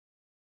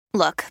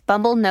Look,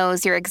 Bumble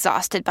knows you're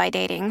exhausted by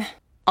dating.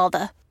 All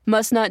the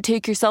must not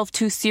take yourself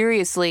too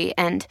seriously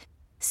and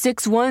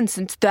 6'1"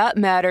 since that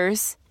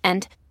matters.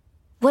 And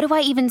what do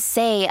I even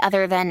say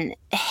other than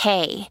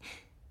hey?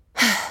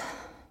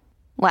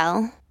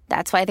 Well,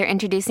 that's why they're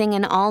introducing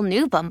an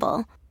all-new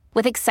Bumble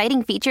with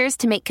exciting features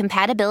to make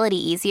compatibility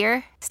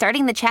easier,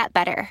 starting the chat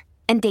better,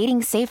 and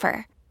dating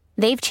safer.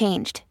 They've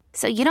changed,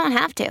 so you don't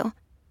have to.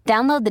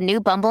 Download the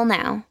new Bumble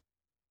now.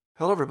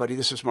 Hello, everybody.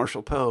 This is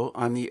Marshall Poe.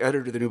 I'm the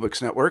editor of the New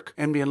Books Network.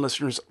 NBN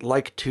listeners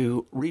like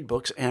to read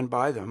books and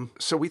buy them.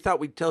 So we thought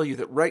we'd tell you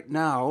that right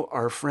now,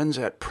 our friends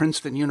at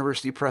Princeton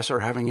University Press are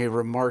having a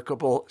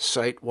remarkable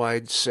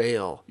site-wide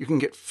sale. You can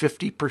get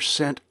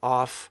 50%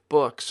 off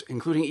books,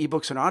 including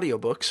ebooks and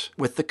audiobooks,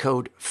 with the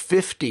code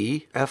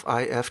 50,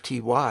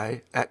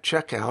 F-I-F-T-Y, at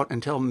checkout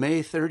until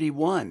May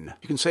 31.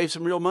 You can save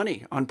some real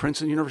money on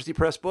Princeton University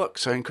Press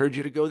books. I encourage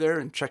you to go there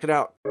and check it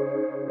out.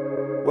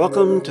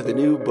 Welcome to the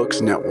New Books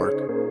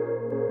Network.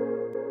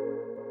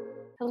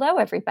 Hello,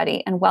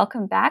 everybody, and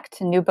welcome back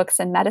to New Books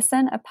in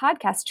Medicine, a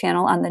podcast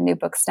channel on the New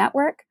Books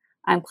Network.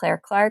 I'm Claire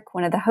Clark,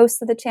 one of the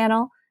hosts of the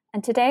channel,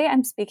 and today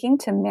I'm speaking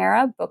to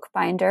Mara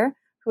Buchbinder,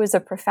 who is a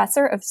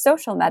professor of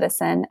social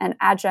medicine and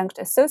adjunct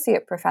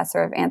associate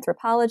professor of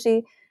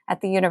anthropology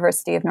at the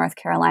University of North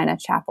Carolina,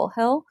 Chapel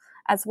Hill,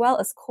 as well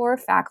as core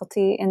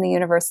faculty in the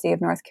University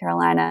of North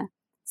Carolina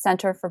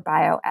Center for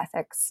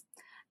Bioethics.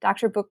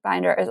 Dr.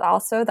 Buchbinder is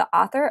also the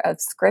author of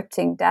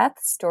Scripting Death,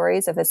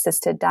 Stories of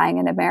Assisted Dying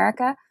in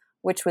America,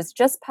 which was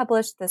just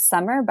published this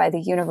summer by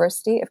the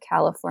University of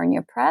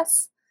California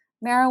Press.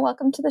 Mara,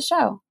 welcome to the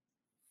show.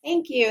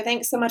 Thank you.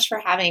 Thanks so much for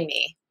having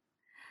me.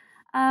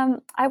 I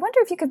wonder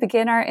if you could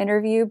begin our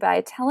interview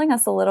by telling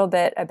us a little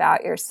bit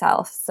about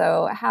yourself.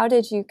 So how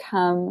did you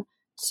come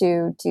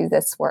to do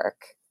this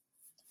work?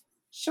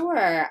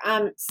 Sure.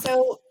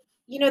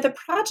 The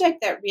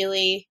project that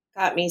really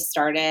got me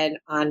started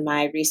on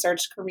my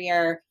research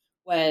career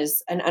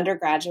was an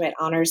undergraduate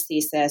honors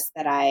thesis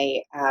that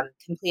I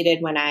completed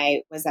when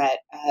I was at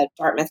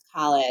Dartmouth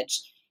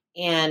College.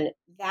 And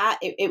that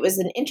it was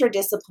an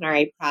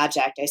interdisciplinary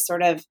project. I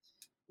sort of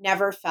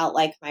never felt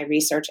like my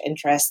research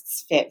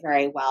interests fit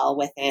very well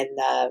within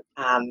the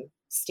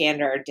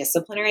standard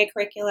disciplinary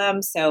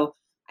curriculum. So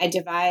I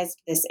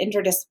devised this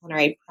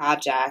interdisciplinary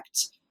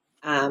project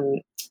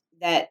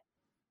that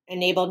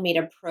enabled me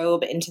to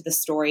probe into the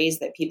stories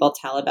that people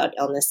tell about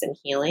illness and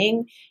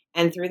healing.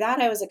 And through that,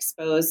 I was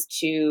exposed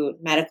to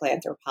medical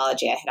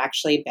anthropology. I had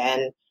actually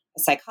been a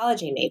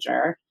psychology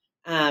major,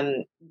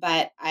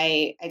 but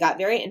I got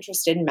very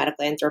interested in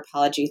medical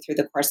anthropology through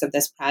the course of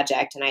this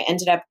project. And I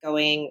ended up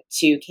going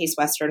to Case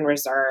Western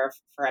Reserve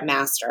for a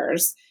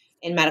master's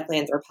in medical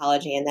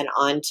anthropology and then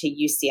on to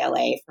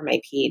UCLA for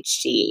my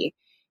PhD.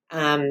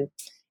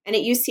 And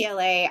at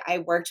UCLA, I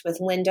worked with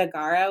Linda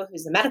Garrow,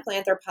 who's a medical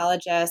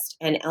anthropologist,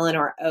 and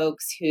Eleanor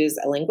Oakes, who's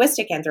a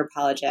linguistic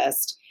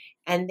anthropologist.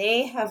 And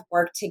they have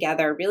worked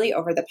together really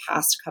over the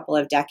past couple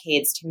of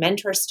decades to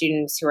mentor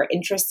students who are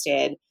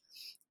interested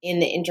in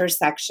the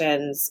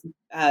intersections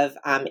of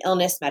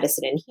illness,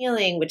 medicine, and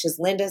healing, which is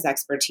Linda's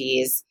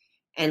expertise,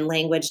 and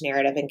language,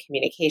 narrative, and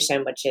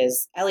communication, which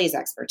is Ellie's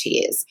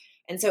expertise.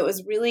 And so it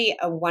was really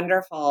a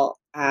wonderful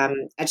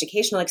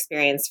educational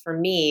experience for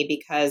me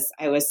because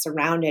I was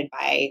surrounded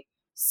by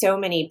so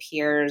many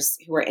peers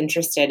who were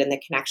interested in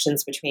the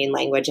connections between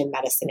language and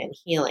medicine and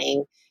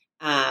healing.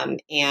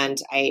 And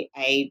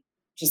I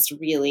just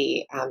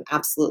really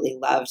absolutely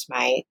loved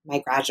my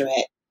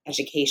graduate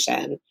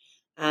education.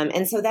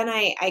 And so then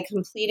I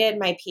completed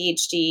my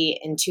PhD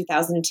in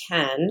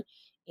 2010,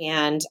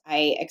 and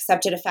I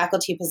accepted a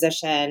faculty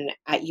position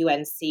at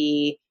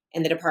UNC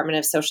in the Department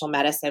of Social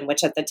Medicine,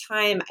 which at the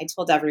time I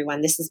told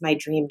everyone, this is my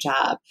dream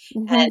job.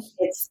 Mm-hmm. And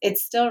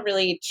it's still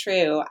really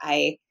true.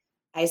 I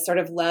sort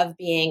of love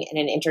being in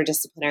an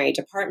interdisciplinary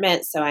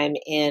department. So I'm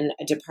in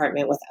a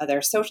department with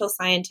other social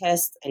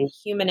scientists and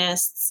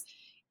humanists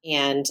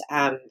and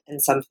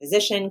some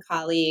physician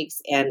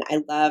colleagues. And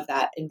I love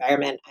that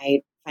environment.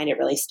 I find it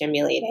really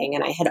stimulating.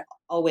 And I had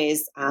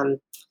always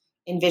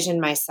envisioned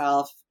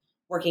myself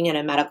working in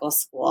a medical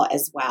school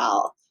as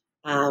well.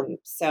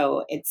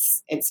 So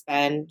it's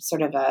been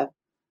sort of a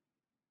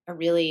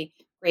really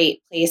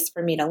great place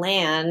for me to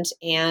land.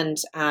 And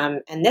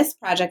this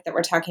project that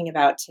we're talking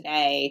about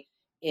today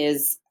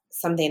is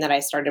something that I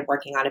started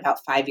working on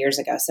about 5 years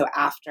ago. So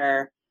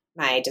after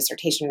my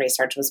dissertation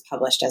research was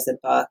published as a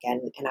book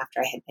and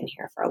after I had been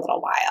here for a little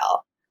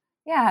while.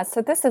 Yeah,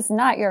 so this is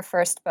not your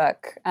first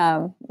book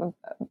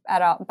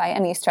at all by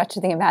any stretch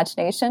of the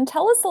imagination.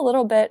 Tell us a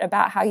little bit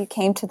about how you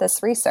came to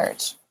this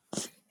research.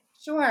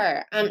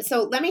 Sure.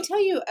 So let me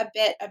tell you a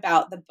bit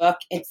about the book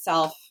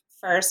itself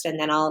first, and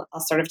then I'll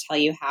sort of tell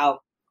you how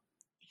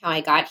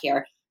I got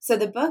here. So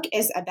the book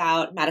is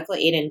about medical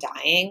aid in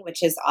dying,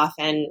 which is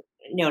often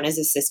known as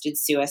assisted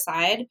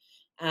suicide.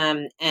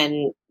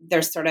 And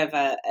there's sort of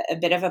a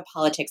bit of a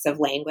politics of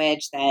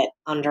language that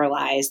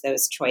underlies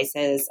those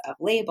choices of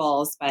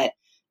labels, but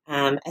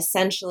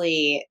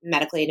essentially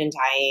medical aid in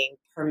dying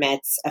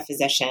permits a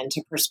physician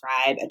to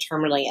prescribe a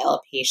terminally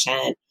ill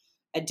patient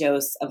a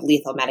dose of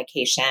lethal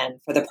medication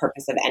for the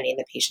purpose of ending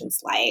the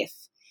patient's life.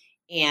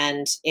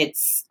 And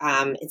it's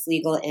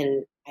legal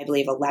in, I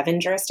believe,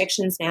 11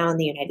 jurisdictions now in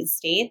the United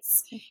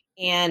States.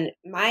 And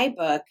my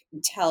book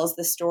tells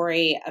the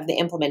story of the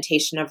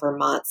implementation of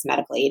Vermont's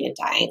medical aid in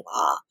dying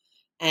law.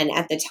 And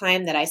at the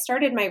time that I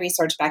started my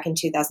research back in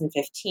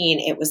 2015,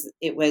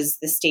 it was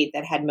the state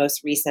that had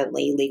most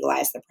recently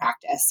legalized the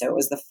practice. So it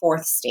was the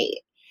fourth state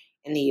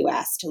in the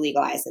U.S. to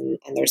legalize, and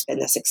there's been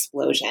this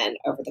explosion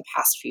over the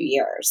past few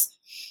years.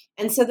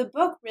 And so the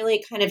book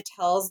really kind of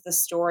tells the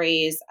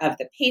stories of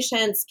the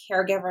patients,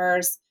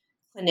 caregivers,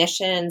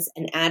 clinicians,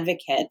 and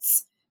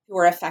advocates who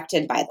were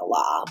affected by the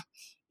law.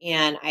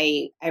 And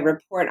I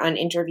report on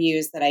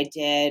interviews that I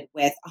did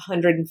with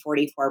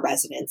 144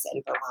 residents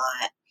in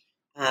Vermont.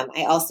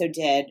 I also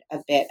did a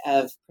bit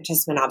of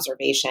participant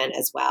observation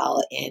as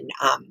well in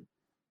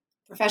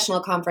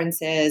professional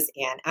conferences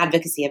and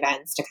advocacy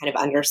events to kind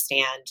of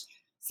understand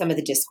some of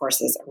the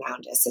discourses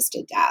around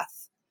assisted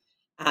death.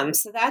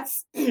 So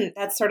that's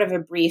sort of a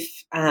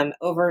brief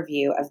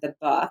overview of the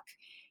book.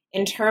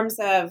 In terms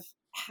of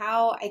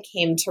how I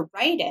came to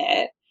write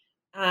it,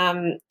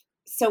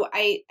 so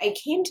I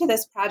came to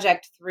this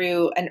project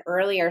through an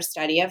earlier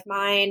study of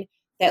mine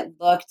that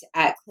looked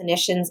at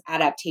clinicians'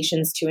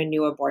 adaptations to a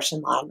new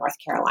abortion law in North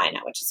Carolina,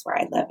 which is where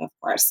I live, of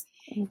course.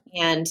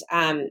 And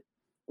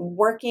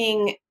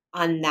working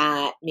on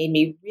that made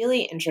me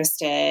really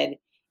interested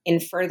in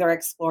further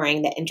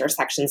exploring the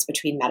intersections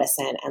between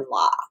medicine and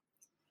law.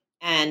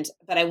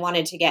 But I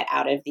wanted to get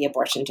out of the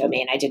abortion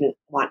domain. I didn't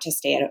want to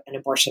stay an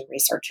abortion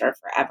researcher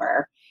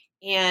forever.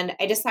 And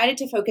I decided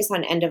to focus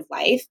on end of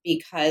life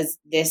because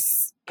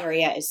this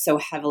area is so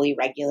heavily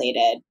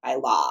regulated by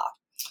law.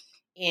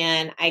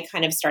 And I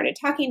kind of started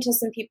talking to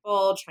some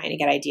people, trying to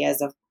get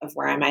ideas of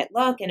where I might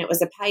look. And it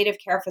was a palliative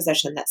care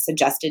physician that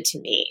suggested to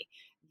me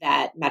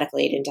that medical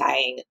aid in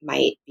dying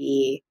might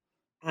be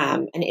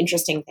an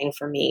interesting thing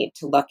for me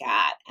to look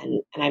at.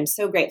 And I'm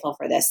so grateful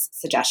for this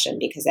suggestion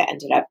because it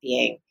ended up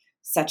being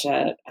such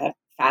a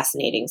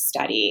fascinating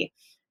study.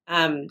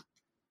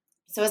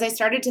 So as I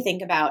started to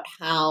think about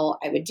how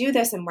I would do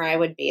this and where I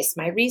would base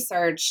my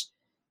research,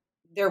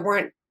 there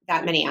weren't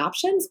that many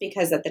options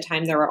because at the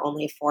time there were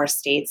only 4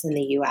 states in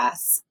the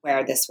U.S.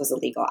 where this was a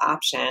legal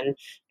option.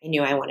 I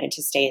knew I wanted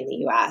to stay in the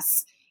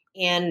U.S.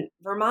 And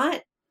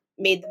Vermont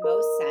made the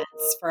most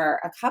sense for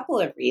a couple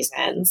of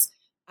reasons.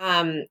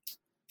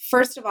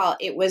 First of all,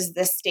 it was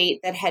the state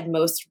that had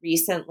most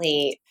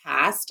recently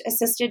passed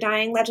assisted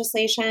dying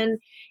legislation.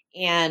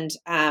 And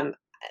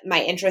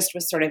my interest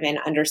was sort of in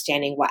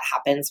understanding what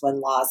happens when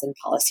laws and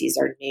policies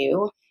are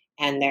new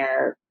and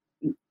their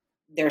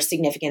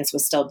significance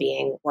was still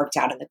being worked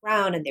out on the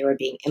ground and they were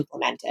being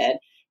implemented.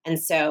 And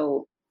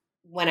so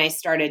when I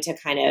started to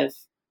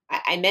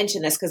I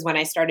mentioned this because when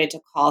I started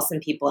to call some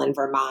people in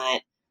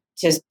Vermont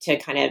to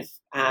kind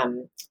of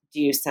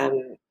do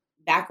some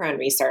background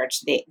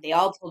research, they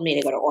all told me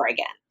to go to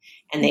Oregon.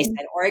 And they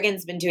said,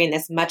 Oregon's been doing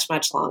this much,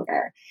 much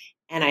longer.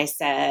 And I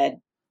said,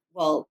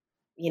 well,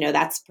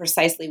 that's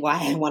precisely why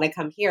I want to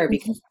come here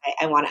because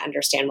I want to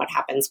understand what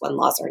happens when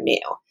laws are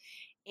new.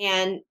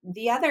 And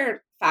the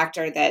other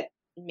factor that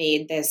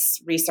made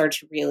this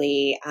research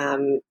really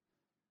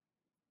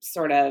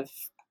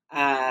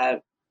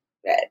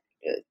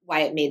why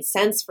it made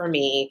sense for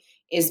me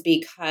is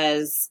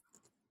because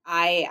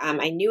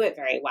I knew it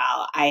very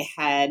well. I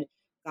had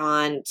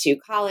gone to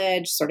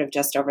college sort of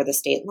just over the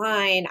state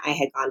line. I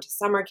had gone to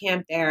summer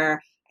camp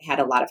there. I had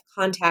a lot of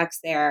contacts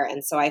there.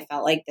 And so I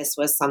felt like this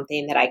was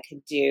something that I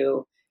could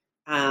do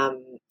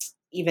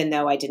even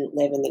though I didn't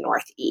live in the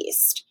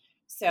Northeast.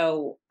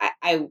 So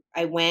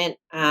I went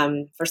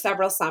for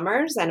several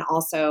summers and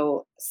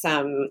also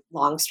some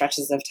long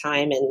stretches of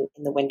time in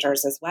the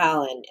winters as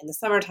well. And in the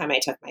summertime, I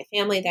took my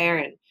family there,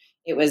 and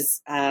it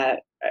was a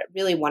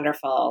really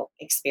wonderful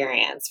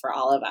experience for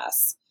all of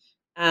us.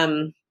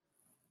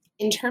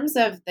 In terms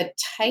of the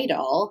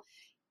title,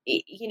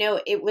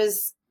 it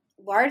was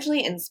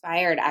largely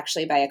inspired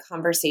actually by a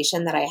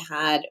conversation that I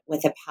had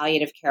with a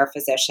palliative care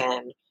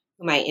physician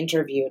whom I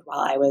interviewed while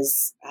I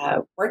was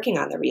working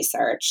on the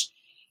research.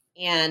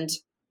 And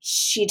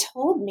she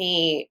told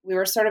me, we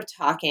were sort of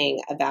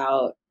talking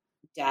about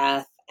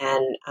death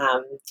and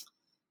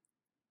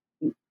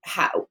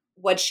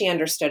what she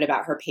understood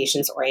about her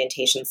patients'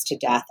 orientations to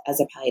death as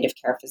a palliative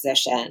care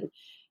physician.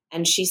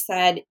 And she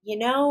said,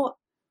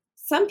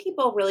 some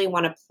people really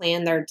want to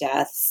plan their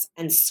deaths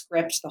and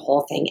script the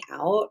whole thing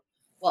out,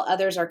 while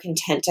others are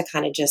content to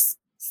kind of just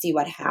see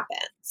what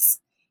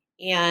happens.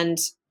 And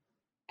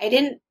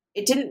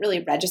it didn't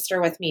really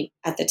register with me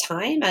at the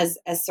time as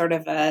sort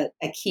of a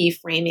key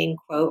framing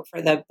quote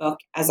for the book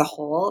as a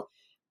whole.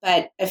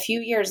 But a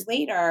few years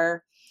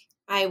later,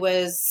 I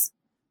was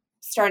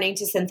starting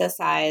to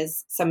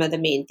synthesize some of the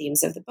main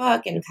themes of the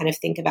book and kind of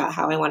think about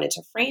how I wanted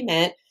to frame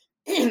it.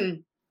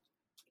 And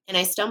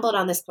I stumbled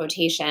on this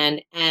quotation,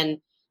 and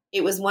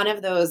it was one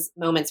of those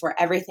moments where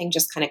everything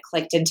just kind of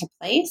clicked into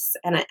place.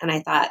 And I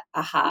thought,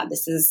 aha,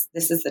 this is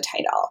the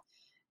title.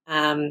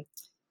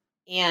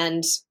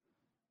 And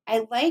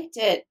I liked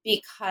it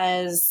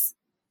because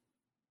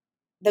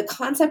the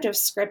concept of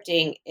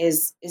scripting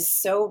is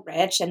so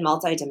rich and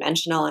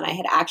multidimensional. And I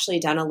had actually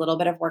done a little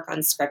bit of work on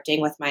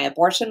scripting with my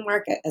abortion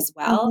work as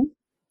well,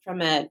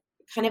 from a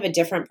kind of a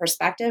different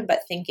perspective,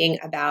 but thinking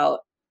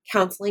about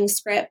counseling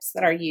scripts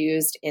that are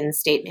used in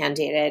state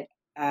mandated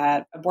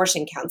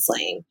abortion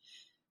counseling.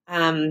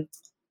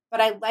 But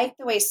I like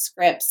the way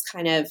scripts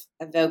kind of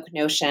evoke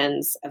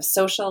notions of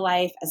social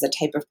life as a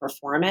type of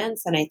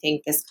performance. And I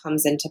think this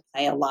comes into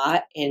play a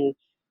lot in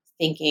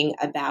thinking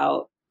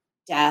about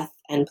death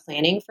and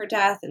planning for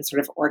death and sort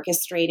of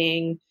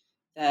orchestrating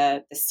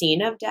the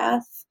scene of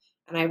death.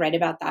 And I write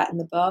about that in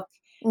the book.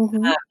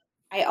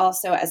 I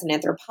also, as an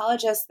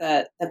anthropologist,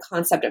 the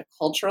concept of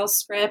cultural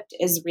script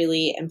is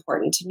really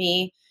important to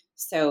me.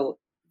 So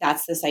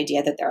that's this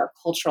idea that there are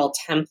cultural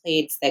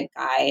templates that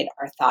guide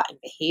our thought and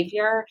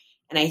behavior.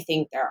 And I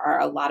think there are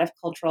a lot of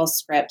cultural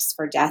scripts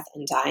for death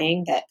and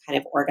dying that kind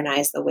of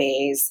organize the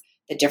ways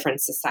that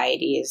different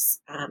societies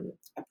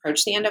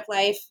approach the end of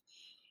life.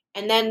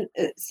 And then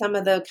some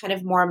of the kind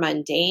of more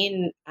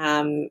mundane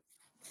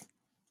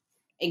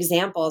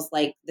examples,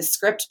 like the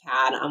script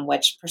pad on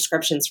which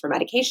prescriptions for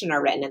medication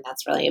are written. And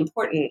that's really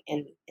important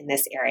in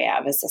this area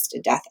of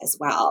assisted death as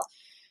well.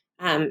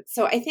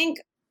 So I think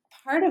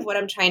part of what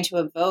I'm trying to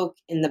evoke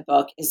in the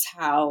book is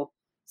how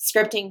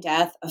scripting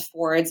death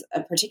affords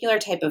a particular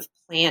type of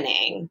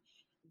planning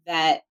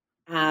that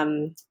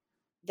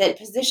that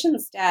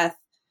positions death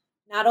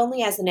not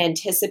only as an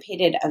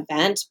anticipated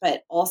event,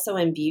 but also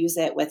imbues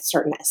it with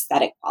certain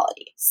aesthetic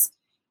qualities.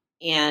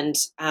 And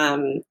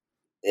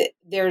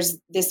there's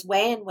this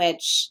way in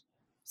which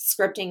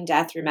scripting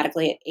death through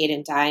medically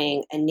aided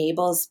dying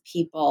enables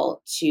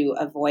people to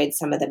avoid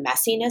some of the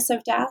messiness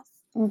of death.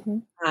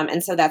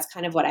 And so that's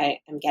kind of what I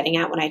am getting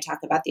at when I talk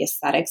about the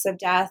aesthetics of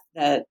death,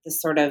 the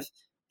sort of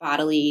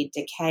bodily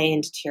decay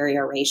and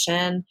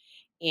deterioration.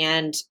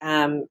 And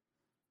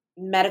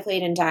medically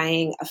aided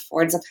dying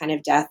affords a kind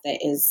of death that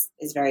is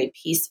very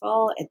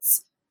peaceful.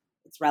 It's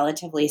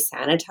relatively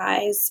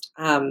sanitized.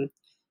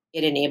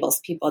 It enables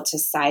people to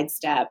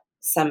sidestep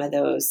some of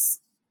those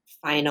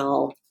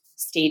final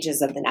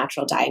stages of the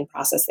natural dying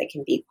process that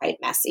can be quite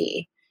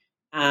messy.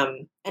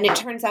 And it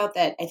turns out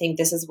that I think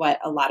this is what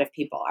a lot of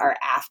people are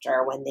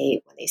after when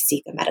they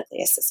seek a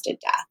medically assisted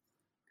death.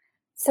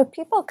 So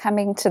people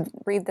coming to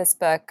read this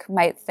book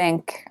might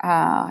think,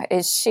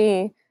 is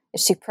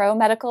she pro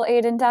medical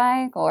aid in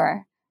dying,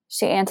 or is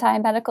she anti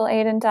medical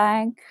aid in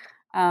dying?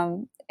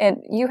 And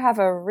you have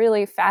a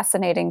really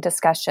fascinating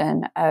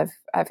discussion of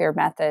your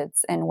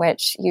methods in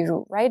which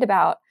you write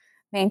about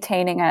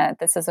maintaining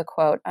this is a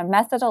quote, a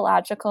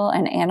methodological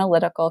and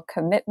analytical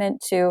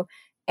commitment to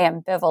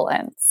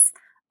ambivalence.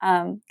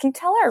 Can you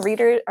tell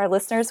our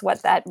listeners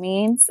what that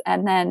means?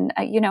 And then,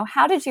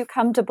 how did you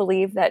come to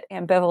believe that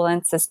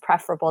ambivalence is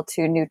preferable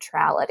to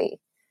neutrality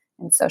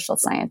in social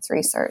science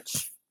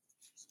research?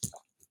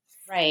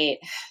 Right.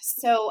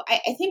 So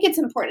I think it's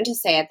important to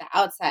say at the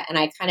outset, and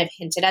I kind of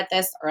hinted at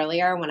this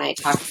earlier when I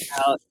talked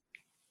about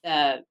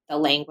the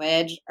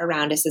language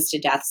around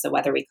assisted death. So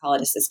whether we call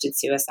it assisted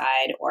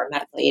suicide or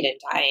medically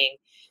aided dying,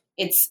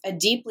 it's a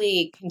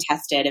deeply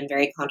contested and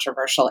very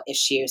controversial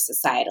issue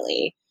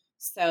societally.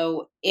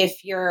 So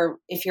if you're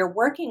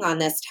working on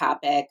this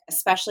topic,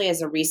 especially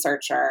as a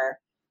researcher,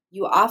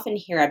 you often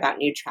hear about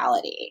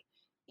neutrality.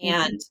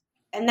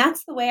 And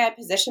that's the way I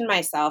positioned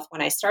myself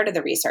when I started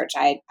the research.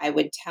 I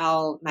would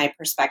tell my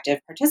prospective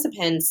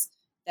participants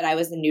that I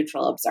was a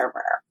neutral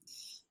observer.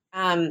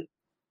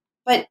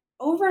 But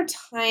over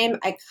time,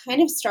 I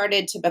kind of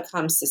started to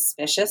become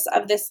suspicious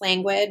of this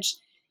language,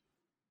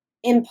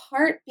 in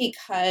part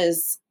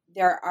because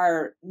there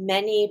are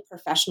many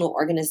professional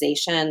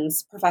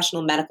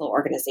medical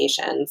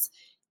organizations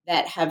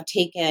that have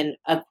taken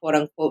a quote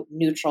unquote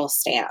neutral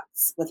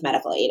stance with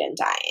medical aid in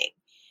dying.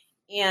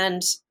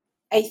 And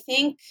I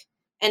think,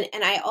 and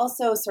I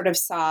also sort of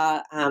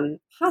saw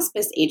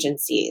hospice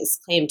agencies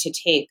claim to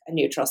take a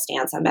neutral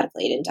stance on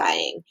medical aid in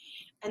dying.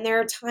 And there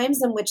are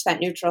times in which that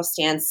neutral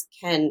stance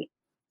can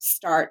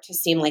start to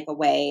seem like a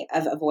way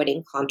of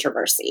avoiding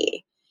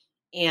controversy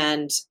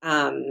and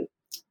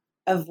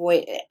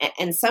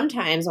and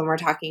sometimes when we're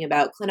talking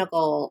about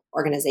clinical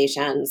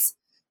organizations,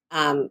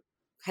 kind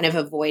of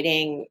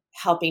avoiding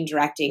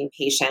directing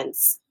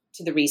patients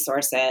to the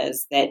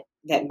resources that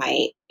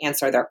might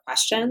answer their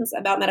questions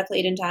about medical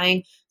aid in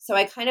dying. So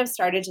I kind of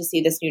started to see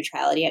this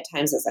neutrality at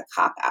times as a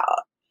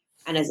cop-out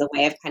and as a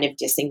way of kind of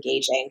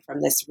disengaging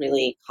from this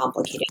really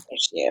complicated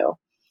issue.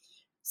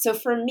 So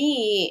for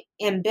me,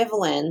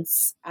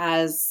 ambivalence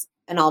as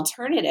an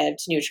alternative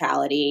to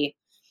neutrality,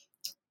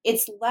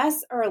 it's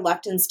less a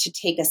reluctance to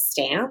take a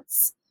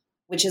stance,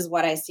 which is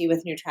what I see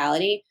with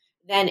neutrality,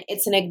 than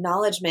it's an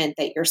acknowledgement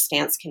that your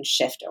stance can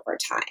shift over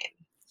time.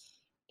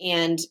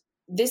 And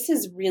this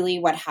is really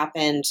what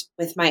happened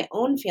with my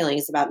own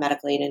feelings about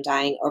medical aid in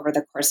dying over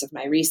the course of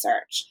my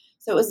research.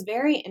 So it was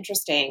very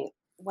interesting.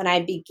 When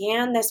I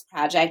began this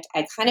project,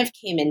 I kind of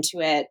came into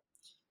it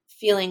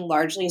feeling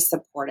largely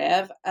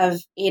supportive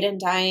of aid in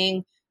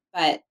dying,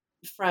 but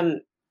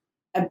from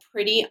a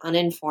pretty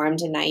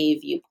uninformed and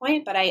naive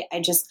viewpoint. But I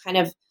just kind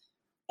of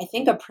I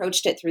think,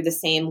 approached it through the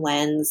same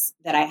lens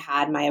that I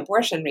had my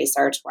abortion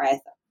research, where I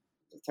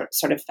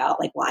sort of felt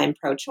like, well, I'm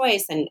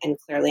pro-choice and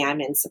clearly I'm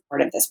in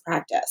support of this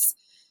practice.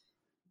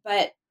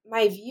 But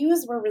my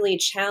views were really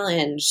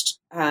challenged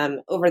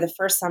over the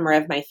first summer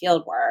of my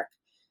field work,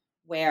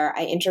 where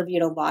I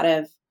interviewed a lot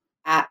of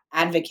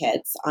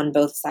advocates on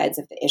both sides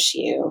of the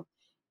issue.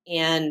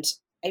 And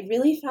I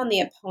really found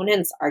the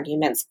opponents'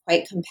 arguments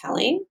quite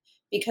compelling,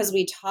 because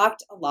we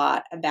talked a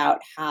lot about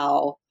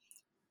how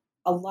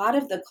a lot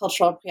of the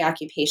cultural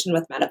preoccupation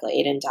with medical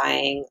aid in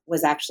dying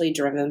was actually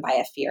driven by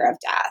a fear of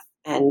death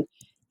and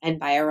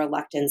by a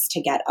reluctance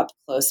to get up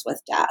close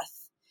with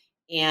death.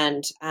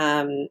 And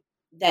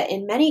that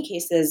in many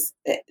cases,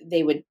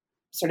 they would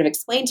sort of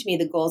explain to me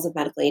the goals of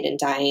medical aid in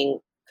dying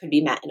could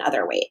be met in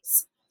other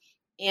ways.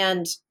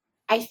 And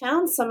I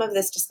found some of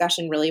this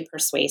discussion really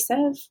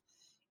persuasive.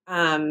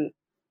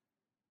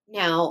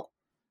 Now,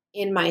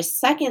 in my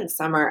second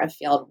summer of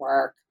field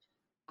work,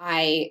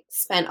 I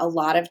spent a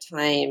lot of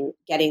time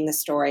getting the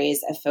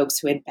stories of folks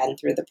who had been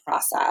through the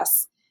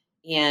process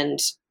and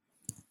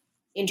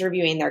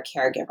interviewing their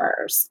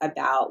caregivers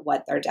about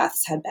what their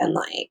deaths had been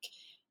like.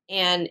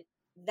 And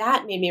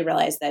that made me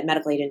realize that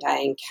medical aid in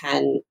dying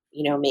can,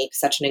 make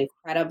such an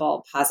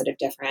incredible positive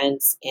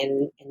difference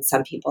in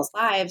some people's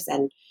lives,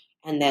 and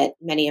that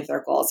many of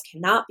their goals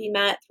cannot be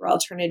met through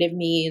alternative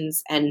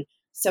means. And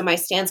so my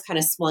stance kind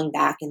of swung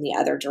back in the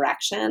other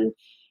direction.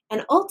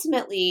 And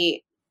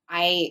ultimately,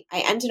 I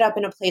ended up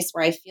in a place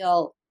where I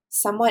feel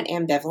somewhat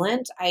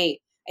ambivalent. I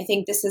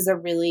think this is a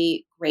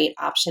really great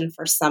option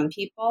for some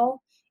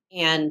people,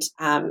 and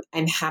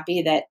I'm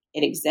happy that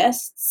it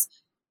exists.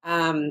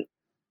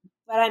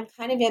 But I'm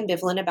kind of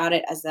ambivalent about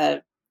it as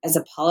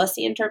a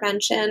policy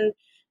intervention,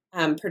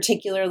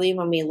 particularly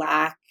when we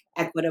lack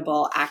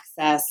equitable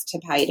access to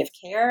palliative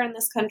care in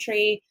this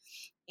country.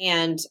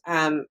 And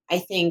I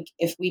think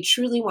if we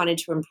truly wanted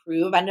to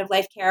improve end of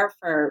life care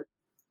for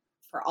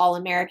all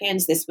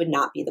Americans, this would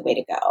not be the way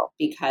to go,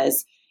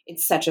 because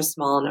it's such a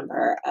small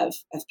number of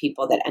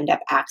people that end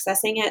up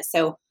accessing it.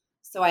 So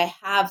I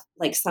have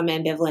like some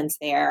ambivalence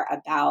there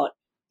about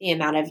the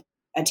amount of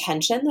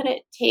attention that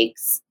it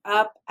takes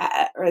up,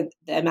 or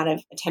the amount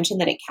of attention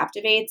that it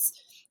captivates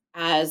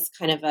as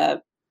kind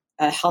of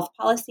a health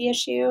policy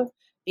issue,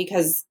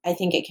 because I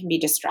think it can be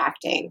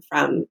distracting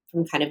from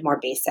kind of more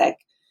basic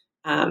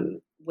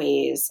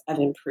ways of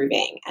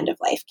improving end of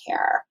life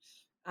care.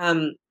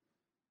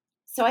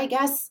 So I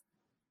guess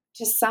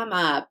to sum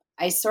up,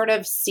 I sort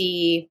of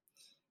see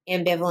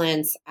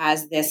ambivalence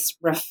as this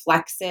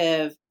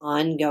reflexive,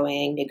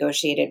 ongoing,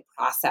 negotiated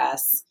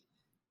process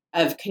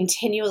of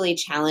continually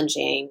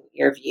challenging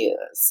your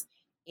views.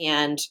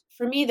 And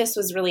for me, this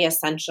was really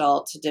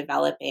essential to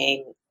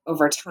developing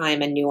over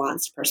time a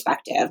nuanced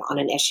perspective on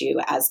an issue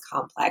as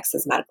complex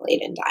as medical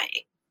aid in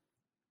dying.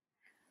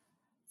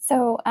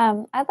 So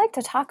I'd like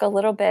to talk a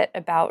little bit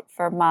about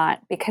Vermont,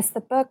 because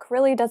the book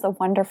really does a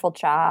wonderful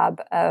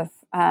job of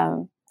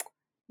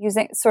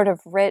using sort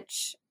of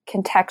rich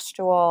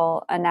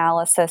contextual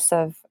analysis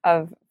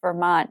of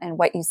Vermont and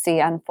what you see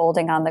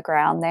unfolding on the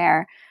ground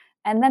there.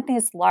 And then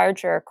these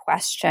larger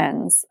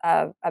questions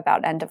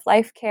about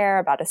end-of-life care,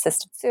 about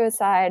assisted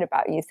suicide,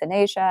 about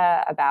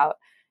euthanasia, about,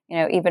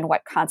 even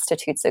what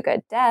constitutes a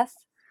good death.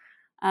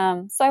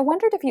 So I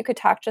wondered if you could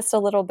talk just a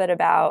little bit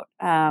about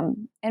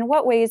in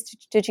what ways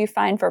did you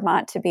find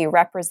Vermont to be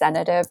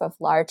representative of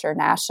larger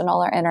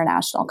national or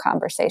international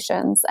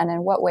conversations? And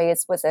in what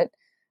ways was it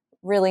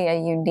really a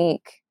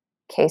unique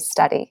case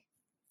study?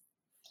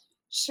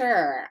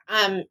 Sure.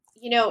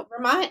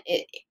 Vermont,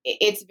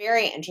 it's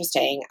very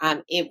interesting.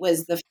 It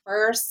was the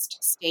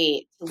first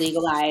state to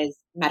legalize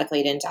medical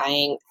aid in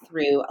dying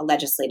through a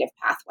legislative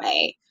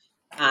pathway,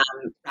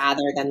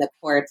 rather than the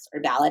courts or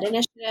ballot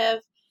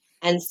initiative.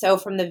 And so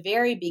from the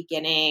very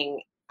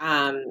beginning,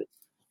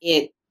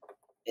 there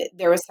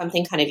was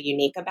something kind of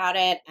unique about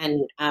it.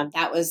 And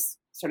that was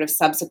sort of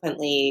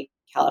subsequently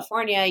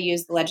California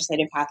used the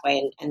legislative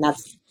pathway, and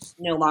that's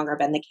no longer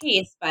been the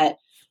case. But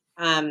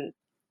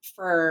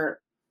for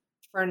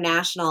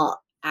national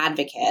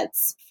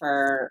advocates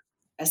for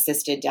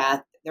assisted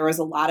death, there was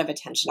a lot of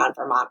attention on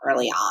Vermont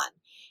early on,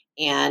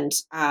 and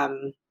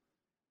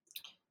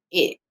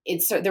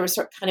there was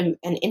sort of kind of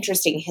an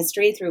interesting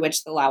history through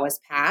which the law was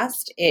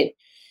passed. It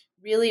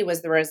really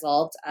was the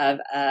result of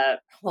a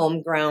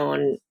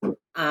homegrown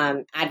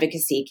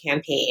advocacy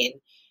campaign.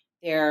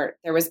 There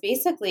was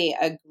basically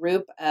a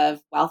group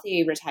of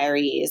wealthy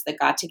retirees that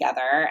got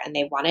together, and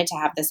they wanted to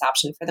have this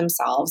option for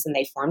themselves, and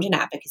they formed an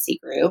advocacy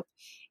group,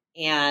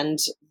 and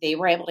they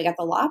were able to get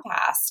the law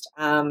passed.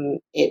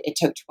 It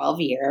took 12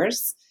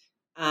 years,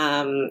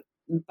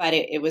 but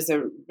it was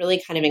a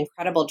really kind of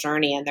incredible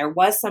journey, and there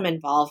was some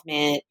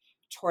involvement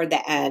toward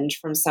the end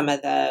from some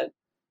of the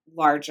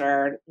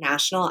larger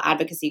national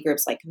advocacy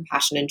groups like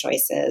Compassion and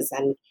Choices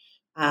and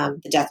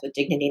the Death with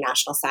Dignity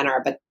National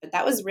Center, but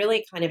that was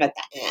really kind of at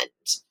the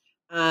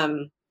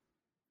end.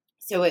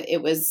 So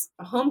it was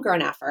a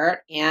homegrown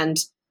effort, and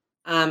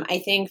I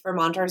think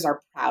Vermonters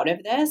are proud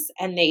of this,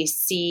 and they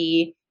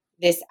see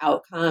this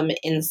outcome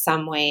in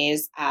some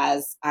ways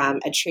as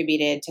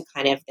attributed to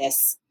kind of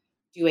this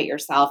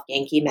do-it-yourself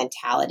Yankee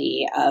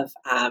mentality of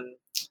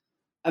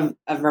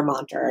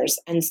Vermonters.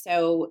 And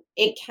so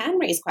it can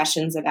raise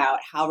questions about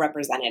how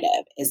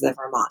representative is the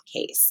Vermont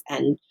case.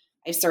 And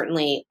I've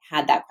certainly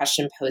had that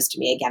question posed to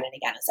me again and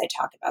again as I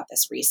talk about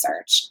this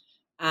research.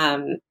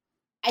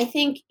 I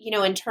think,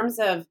 in terms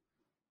of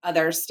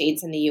other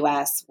states in the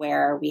US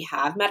where we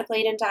have medical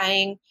aid in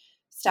dying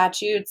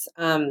statutes,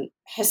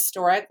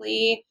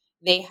 historically,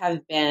 they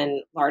have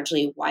been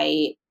largely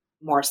white,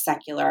 more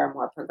secular,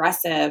 more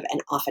progressive,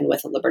 and often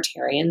with a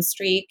libertarian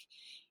streak.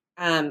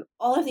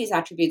 All of these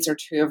attributes are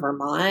true of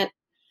Vermont.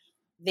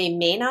 They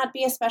may not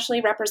be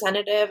especially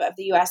representative of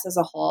the US as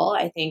a whole.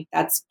 I think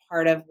that's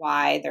part of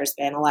why there's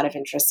been a lot of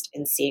interest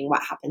in seeing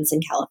what happens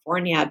in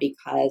California,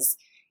 because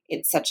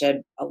it's such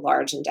a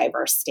large and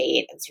diverse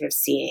state, and sort of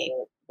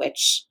seeing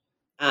which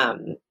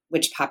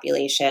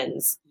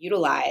populations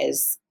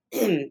utilize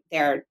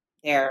their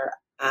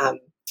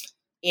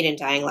aid in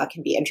dying law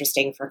can be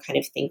interesting for kind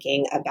of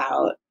thinking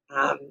about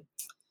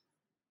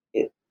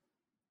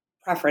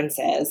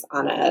preferences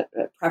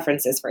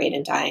for aid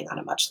in dying on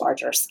a much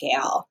larger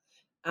scale.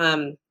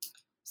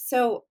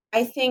 So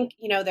I think,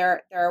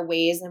 there are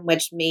ways in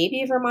which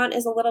maybe Vermont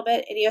is a little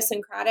bit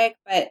idiosyncratic,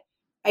 but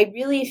I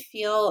really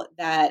feel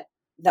that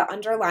the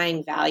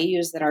underlying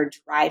values that are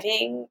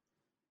driving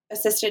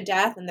assisted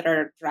death and that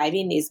are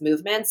driving these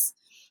movements,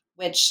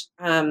 which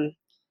I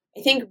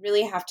think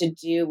really have to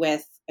do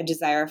with a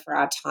desire for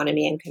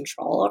autonomy and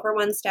control over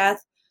one's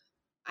death,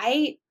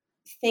 I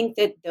think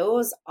that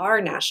those are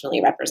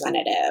nationally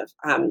representative.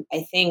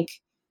 I think,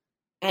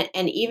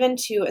 and even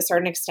to a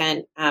certain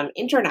extent,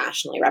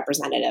 internationally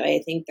representative.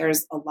 I think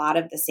there's a lot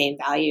of the same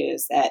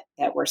values that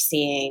we're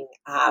seeing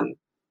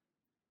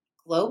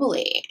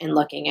globally in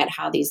looking at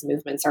how these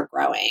movements are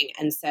growing.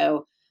 And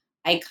so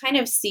I kind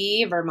of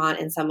see Vermont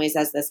in some ways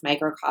as this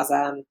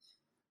microcosm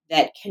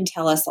that can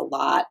tell us a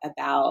lot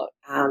about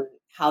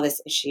how this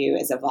issue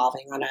is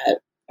evolving on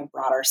a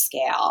broader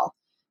scale,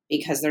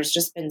 because there's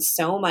just been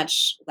so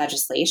much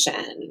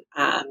legislation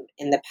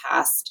in the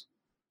past,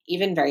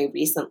 even very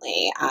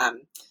recently,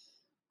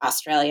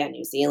 Australia,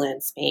 New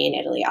Zealand, Spain,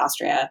 Italy,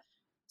 Austria.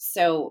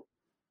 So,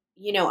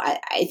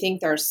 I think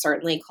there are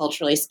certainly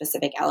culturally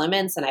specific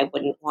elements, and I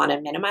wouldn't want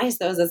to minimize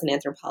those as an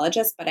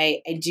anthropologist, but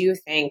I do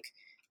think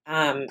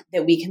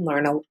that we can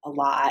learn a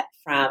lot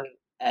from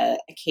a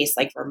case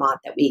like Vermont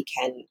that we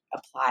can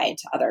apply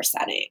to other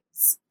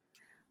settings.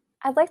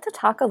 I'd like to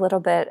talk a little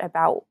bit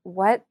about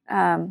what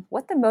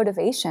the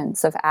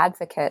motivations of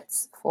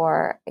advocates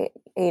for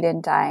aid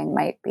in dying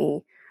might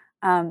be.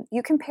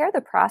 You compare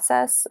the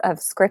process of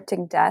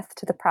scripting death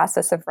to the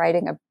process of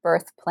writing a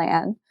birth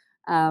plan,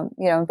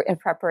 in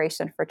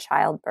preparation for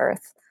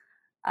childbirth.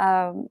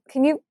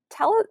 Can you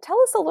tell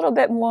us a little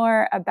bit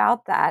more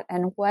about that,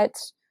 and what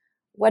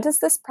does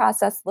this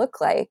process look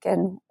like,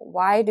 and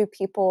why do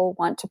people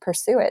want to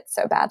pursue it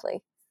so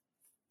badly?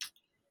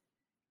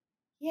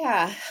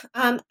 Yeah,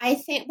 I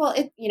think, well,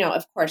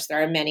 of course,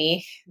 there are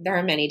many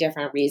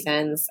different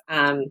reasons.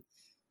 I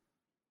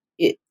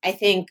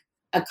think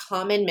a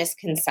common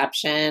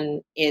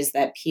misconception is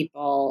that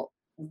people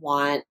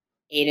want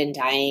aid in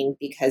dying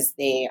because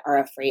they are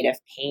afraid of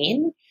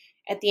pain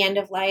at the end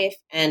of life.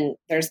 And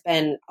there's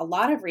been a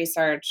lot of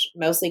research,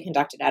 mostly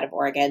conducted out of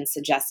Oregon,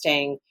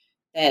 suggesting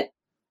that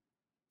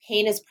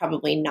pain is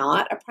probably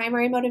not a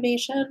primary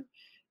motivation.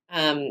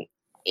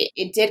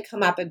 It did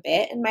come up a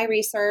bit in my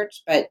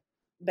research, but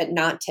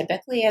not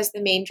typically as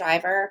the main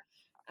driver.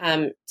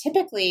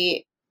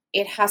 Typically,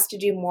 it has to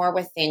do more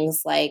with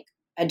things like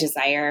a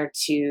desire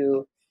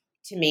to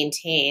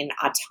maintain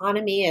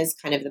autonomy, is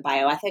kind of the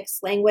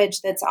bioethics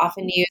language that's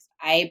often used.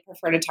 I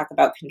prefer to talk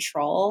about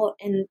control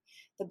in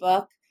the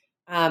book,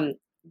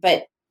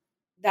 but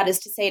that is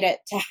to say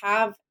to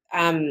have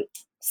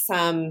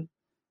some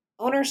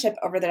ownership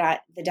over the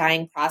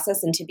dying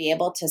process, and to be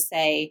able to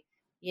say,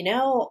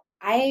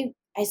 I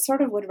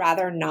sort of would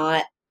rather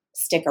not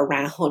stick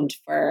around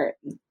for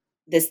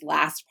this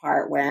last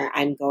part where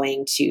I'm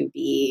going to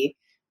be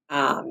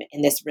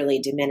in this really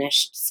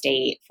diminished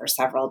state for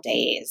several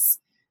days,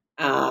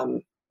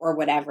 or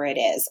whatever it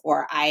is,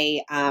 or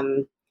I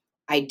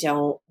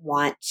don't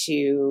want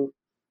to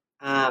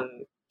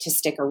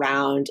stick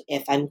around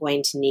if I'm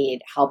going to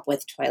need help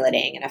with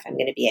toileting and if I'm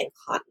going to be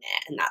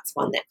incontinent, and that's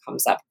one that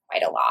comes up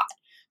quite a lot.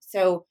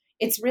 So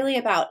it's really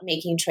about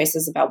making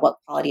choices about what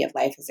quality of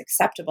life is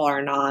acceptable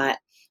or not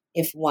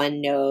if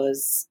one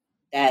knows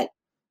that,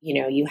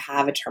 you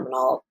have a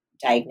terminal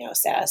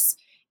diagnosis,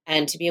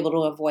 and to be able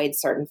to avoid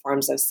certain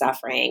forms of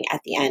suffering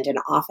at the end. And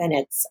often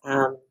it's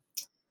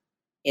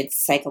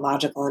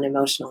psychological and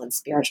emotional and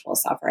spiritual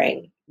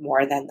suffering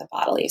more than the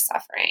bodily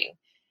suffering.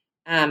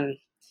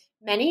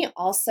 Many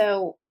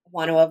also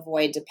want to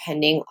avoid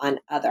depending on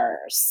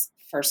others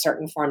for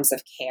certain forms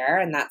of care.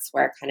 And that's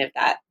where kind of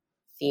that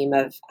theme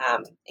of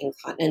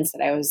incontinence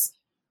that I was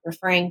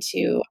referring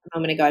to a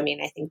moment ago,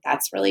 I think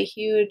that's really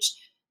huge.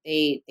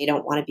 They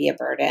don't want to be a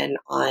burden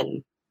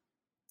on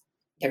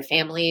their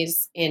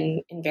families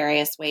in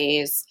various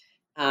ways.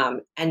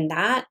 And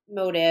that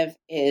motive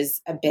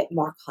is a bit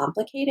more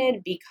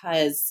complicated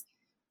because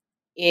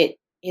it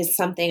is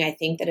something I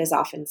think that is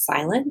often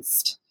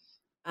silenced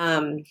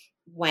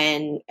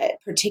when,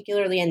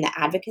 particularly in the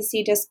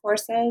advocacy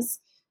discourses,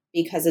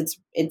 because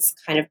it's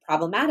kind of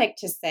problematic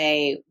to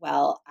say,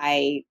 well,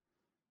 I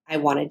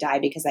want to die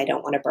because I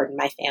don't want to burden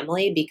my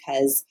family,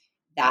 because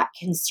that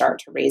can start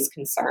to raise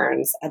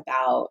concerns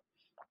about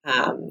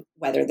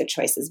whether the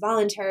choice is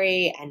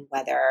voluntary and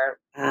whether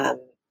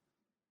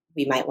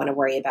we might want to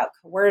worry about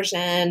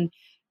coercion.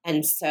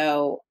 And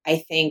so I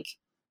think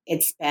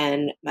it's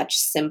been much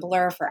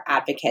simpler for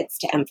advocates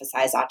to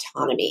emphasize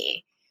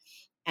autonomy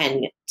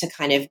and to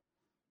kind of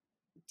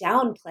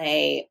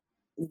downplay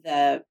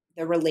the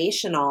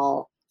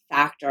relational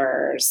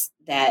factors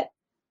that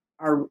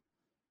are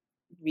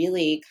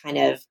really kind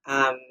of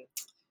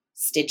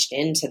stitched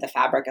into the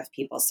fabric of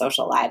people's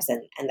social lives,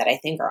 and that I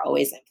think are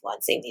always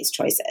influencing these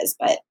choices,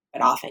 but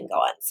often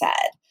go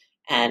unsaid.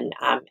 And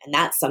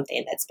that's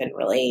something that's been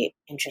really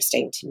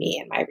interesting to me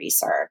in my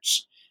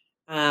research.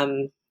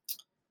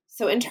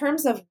 So in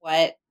terms of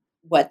what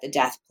the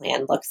death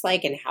plan looks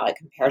like and how it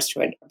compares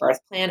to a birth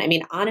plan, I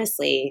mean,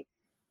 honestly,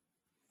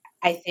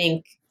 I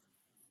think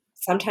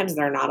sometimes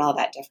they're not all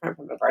that different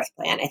from a birth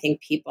plan. I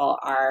think people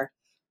are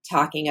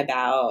talking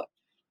about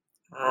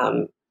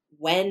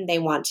when they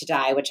want to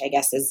die, which I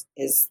guess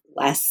is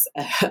less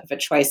of a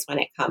choice when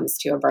it comes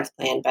to a birth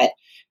plan, but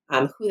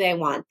who they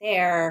want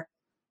there,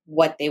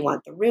 what they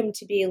want the room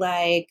to be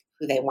like,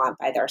 who they want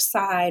by their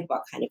side,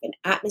 what kind of an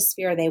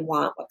atmosphere they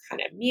want, what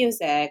kind of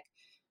music,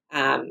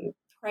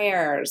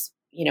 prayers,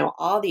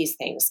 all these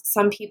things.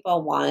 Some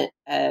people want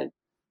a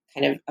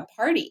kind of a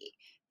party.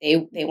 They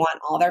want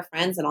all their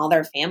friends and all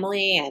their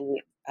family and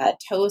a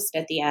toast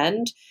at the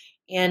end.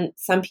 And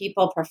some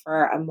people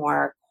prefer a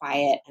more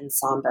quiet and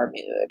somber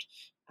mood.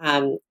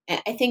 And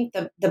I think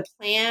the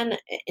plan,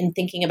 in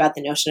thinking about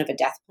the notion of a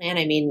death plan,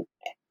 I mean,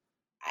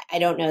 I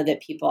don't know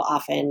that people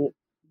often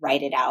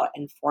write it out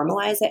and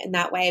formalize it in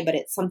that way, but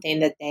it's something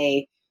that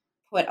they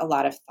put a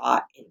lot of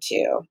thought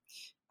into.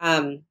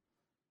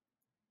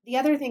 The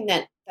other thing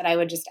that I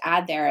would just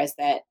add there is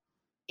that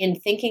in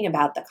thinking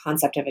about the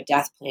concept of a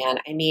death plan,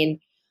 I mean,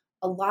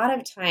 a lot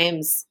of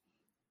times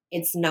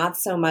it's not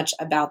so much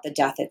about the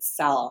death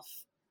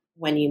itself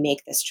when you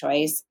make this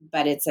choice,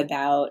 but it's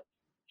about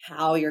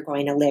how you're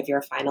going to live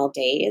your final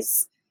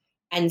days.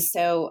 And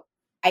so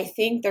I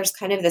think there's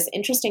kind of this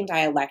interesting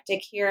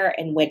dialectic here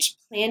in which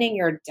planning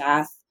your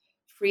death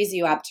frees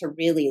you up to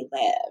really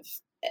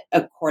live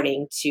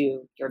according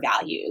to your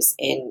values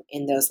in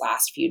those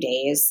last few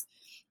days.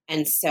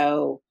 And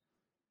so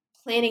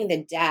planning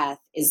the death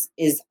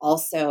is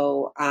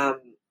also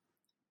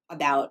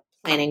about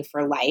planning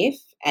for life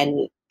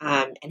and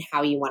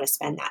how you want to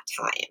spend that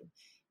time.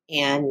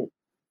 And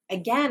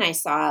again, I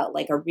saw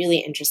like a really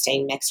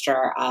interesting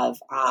mixture of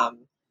uh,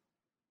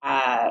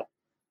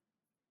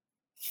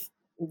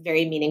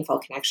 very meaningful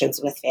connections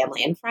with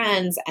family and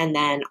friends, and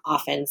then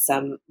often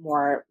some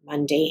more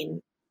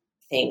mundane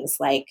things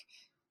like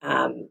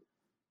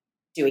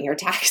doing your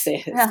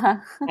taxes,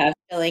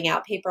 filling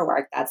out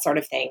paperwork, that sort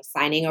of thing,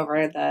 signing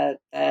over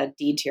the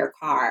deed to your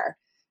car.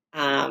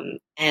 And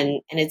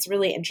it's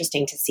really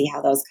interesting to see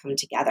how those come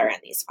together in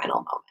these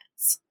final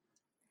moments.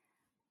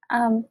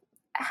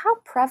 How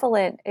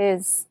prevalent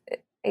is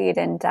aid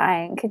in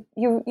dying?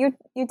 You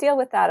deal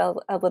with that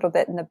a little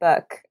bit in the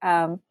book,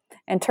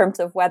 in terms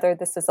of whether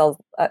this is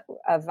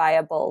a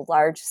viable,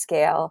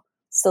 large-scale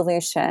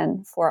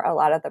solution for a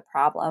lot of the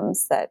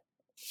problems that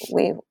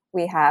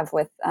we have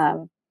with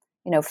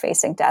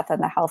facing death in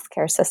the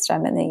healthcare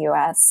system in the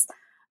U.S.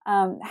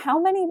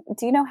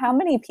 Do you know how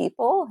many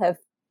people have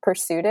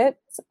pursued it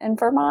in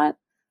Vermont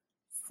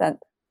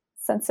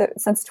since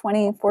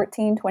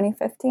 2014,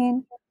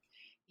 2015?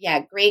 Yeah,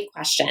 great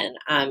question.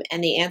 And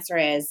the answer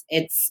is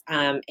it's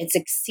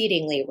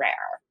exceedingly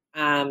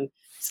rare.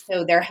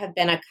 So there have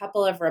been a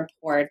couple of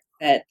reports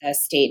that the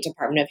State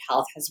Department of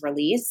Health has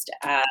released,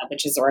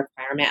 which is a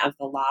requirement of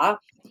the law,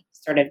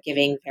 sort of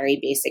giving very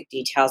basic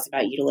details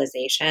about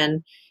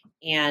utilization.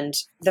 And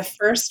the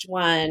first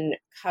one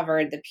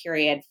covered the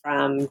period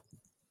from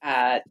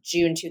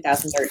June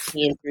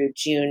 2013 through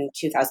June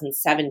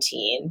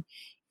 2017.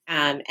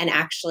 And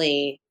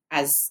actually,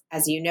 as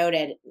you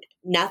noted,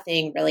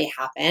 nothing really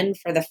happened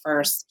for the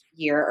first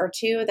year or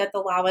two that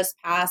the law was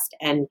passed.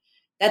 And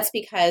that's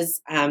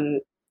because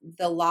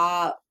the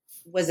law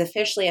was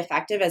officially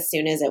effective as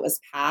soon as it was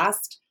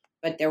passed,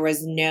 but there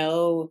was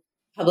no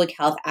public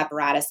health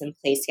apparatus in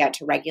place yet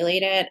to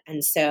regulate it.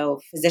 And so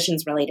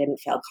physicians really didn't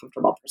feel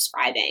comfortable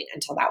prescribing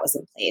until that was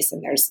in place.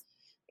 And there's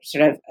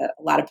sort of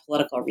a lot of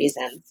political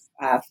reasons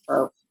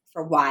for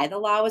why the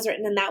law was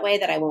written in that way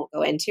that I won't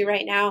go into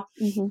right now.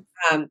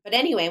 Mm-hmm. But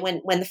anyway,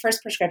 when the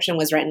first prescription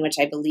was written, which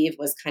I believe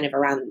was kind of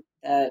around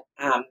the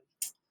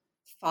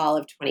fall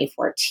of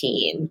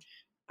 2014,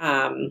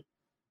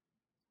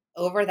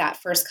 over that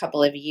first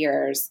couple of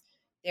years,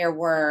 there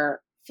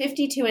were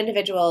 52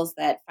 individuals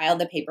that filed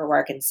the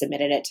paperwork and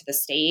submitted it to the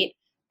state,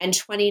 and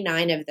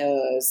 29 of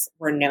those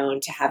were known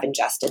to have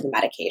ingested the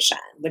medication,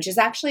 which is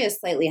actually a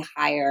slightly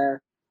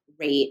higher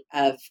rate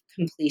of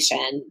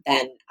completion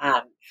than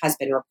has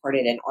been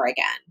reported in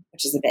Oregon,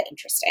 which is a bit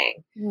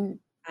interesting. Mm.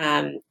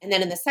 And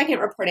then in the second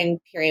reporting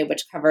period,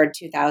 which covered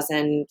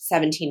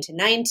 2017 to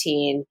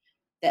 19,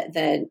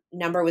 the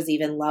number was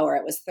even lower.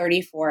 It was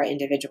 34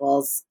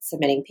 individuals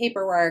submitting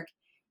paperwork,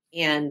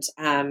 and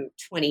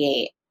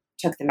 28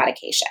 took the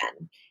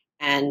medication.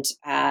 And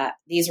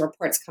these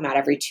reports come out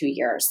every 2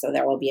 years. So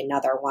there will be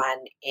another one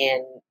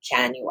in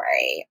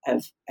January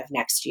of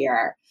next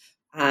year.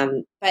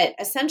 But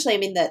essentially, I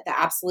mean, the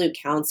absolute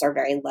counts are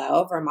very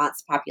low.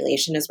 Vermont's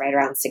population is right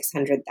around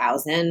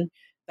 600,000.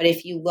 But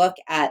if you look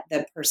at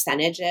the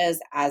percentages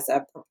as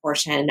a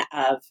proportion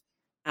of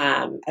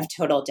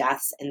total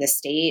deaths in the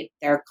state,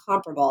 they're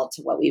comparable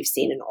to what we've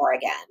seen in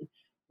Oregon,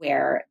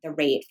 where the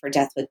rate for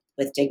death with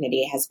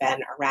dignity has been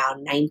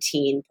around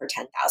 19 per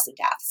 10,000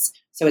 deaths.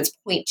 So it's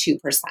 0.2%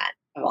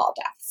 of all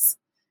deaths.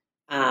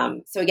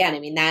 So again, I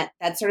mean,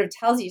 that sort of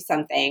tells you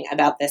something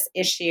about this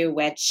issue,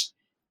 which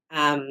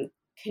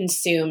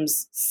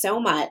consumes so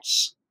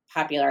much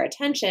popular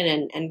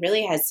attention and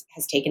really has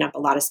taken up a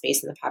lot of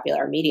space in the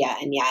popular media.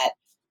 And yet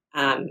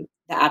the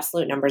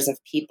absolute numbers of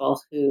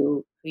people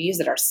who use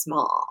it are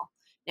small.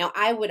 Now,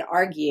 I would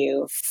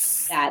argue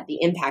that the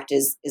impact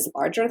is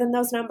larger than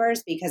those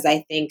numbers, because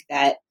I think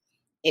that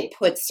it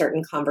puts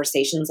certain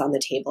conversations on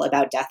the table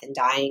about death and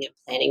dying and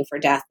planning for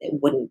death that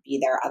wouldn't be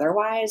there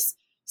otherwise.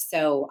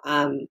 So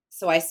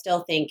I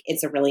still think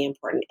it's a really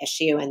important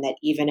issue, and that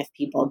even if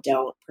people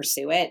don't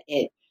pursue it,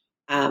 it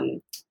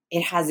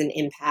has an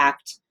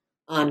impact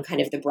on kind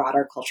of the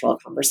broader cultural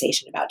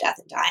conversation about death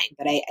and dying.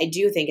 But I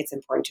do think it's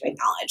important to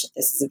acknowledge that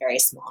this is a very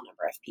small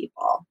number of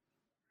people.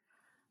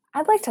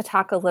 I'd like to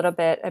talk a little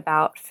bit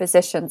about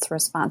physicians'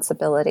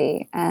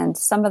 responsibility and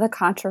some of the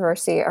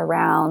controversy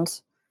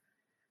around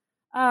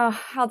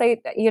how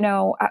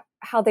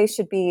they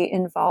should be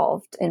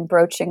involved in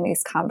broaching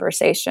these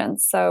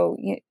conversations. So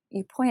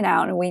you point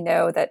out, and we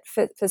know that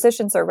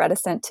physicians are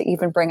reticent to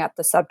even bring up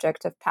the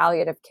subject of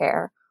palliative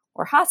care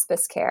or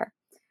hospice care.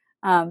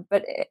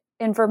 But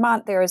in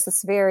Vermont, there is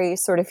this very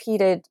sort of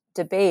heated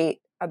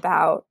debate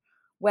about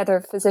whether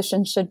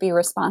physicians should be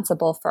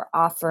responsible for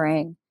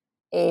offering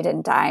aid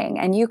in dying.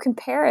 And you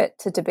compare it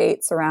to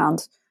debates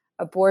around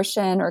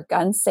abortion or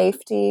gun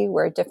safety,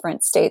 where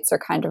different states are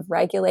kind of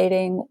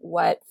regulating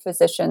what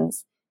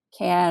physicians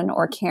can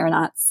or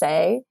cannot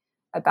say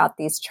about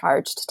these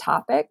charged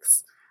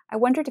topics. I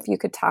wondered if you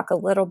could talk a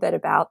little bit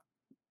about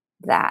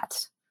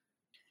that.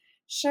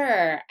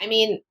 Sure. I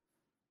mean,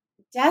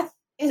 death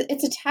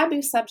it's a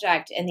taboo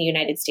subject in the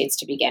United States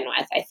to begin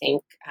with. I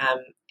think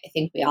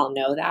we all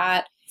know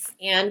that.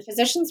 And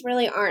physicians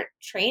really aren't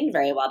trained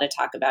very well to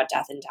talk about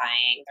death and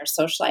dying. They're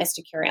socialized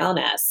to cure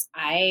illness.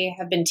 I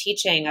have been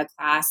teaching a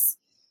class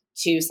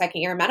to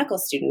second-year medical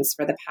students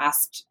for the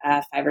past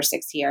 5 or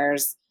 6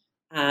 years,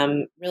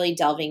 really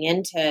delving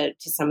into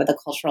some of the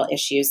cultural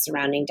issues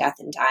surrounding death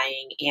and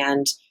dying.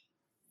 And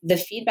the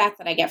feedback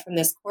that I get from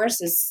this course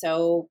is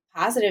so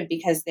positive,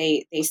 because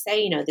they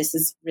say, this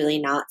is really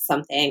not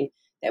something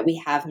that we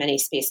have many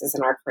spaces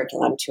in our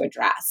curriculum to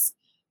address.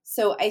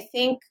 So I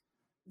think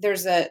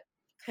there's a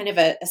kind of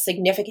a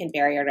significant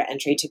barrier to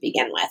entry to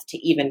begin with, to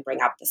even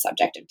bring up the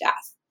subject of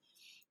death.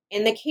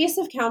 In the case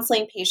of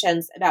counseling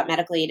patients about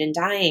medical aid in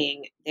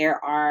dying,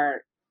 there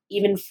are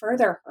even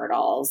further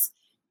hurdles,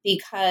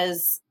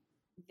 because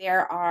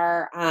there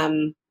are,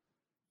 I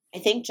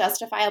think,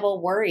 justifiable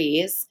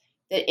worries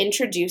that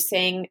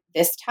introducing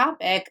this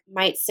topic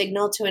might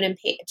signal to a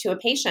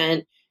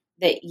patient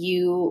that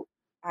you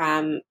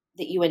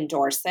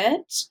endorse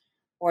it,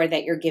 or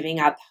that you're giving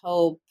up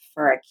hope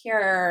for a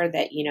cure,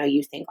 that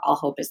you think all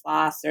hope is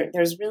lost.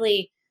 There's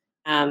really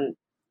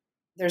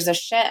there's a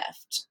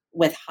shift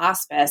with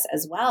hospice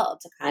as well,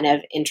 to kind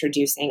of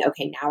introducing,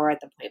 okay, now we're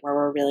at the point where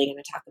we're really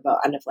going to talk about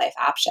end of life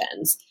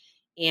options.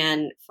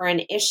 And for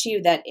an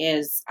issue that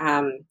is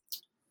kind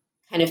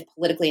of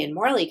politically and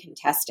morally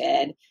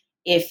contested,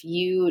 if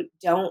you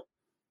don't,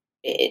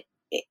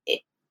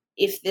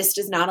 if this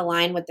does not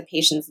align with the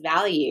patient's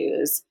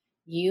values,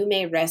 you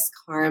may risk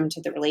harm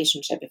to the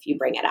relationship if you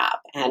bring it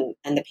up, and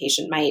the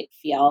patient might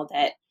feel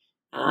that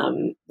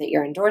that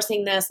you're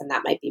endorsing this, and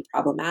that might be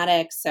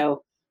problematic.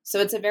 So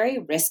it's a very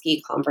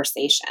risky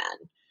conversation.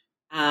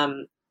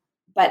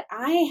 But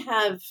I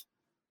have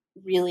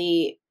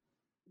really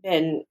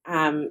been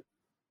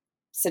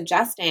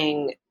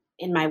suggesting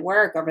in my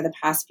work over the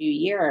past few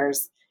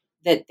years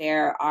that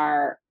there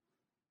are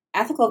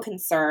ethical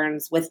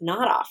concerns with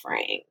not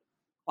offering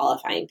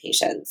qualifying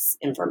patients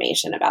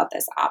information about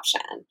this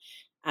option.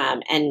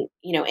 And,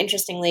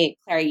 interestingly,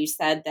 Claire, you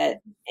said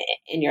that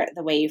in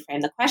the way you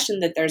framed the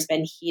question, that there's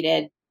been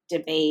heated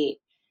debate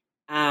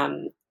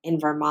in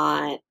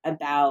Vermont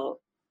about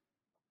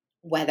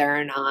whether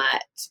or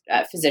not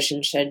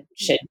physicians should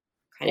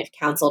kind of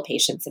counsel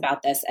patients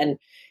about this. And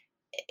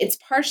it's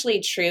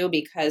partially true,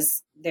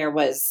 because there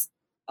was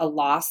a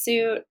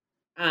lawsuit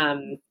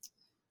in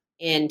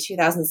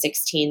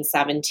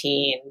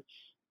 2016-17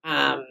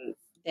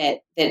 that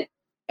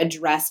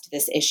addressed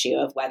this issue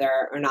of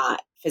whether or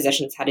not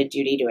physicians had a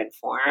duty to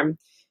inform.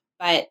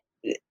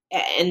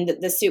 And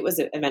the suit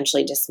was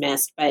eventually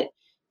dismissed, but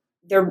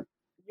there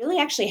really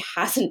actually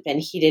hasn't been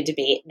heated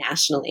debate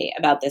nationally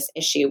about this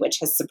issue, which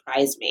has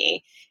surprised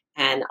me.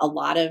 And a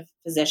lot of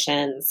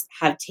physicians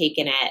have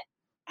taken it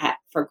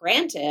for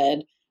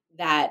granted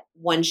that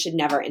one should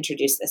never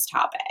introduce this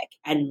topic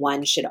and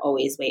one should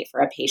always wait for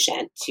a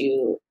patient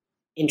to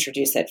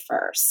introduce it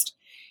first.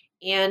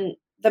 And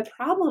the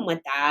problem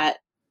with that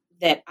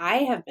I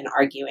have been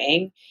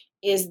arguing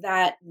is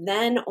that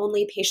then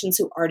only patients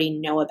who already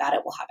know about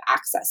it will have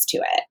access to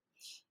it.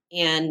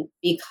 And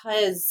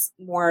because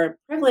more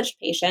privileged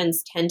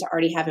patients tend to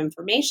already have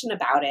information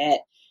about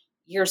it,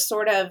 you're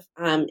sort of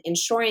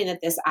ensuring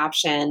that this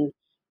option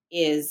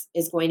is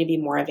going to be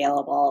more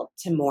available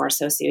to more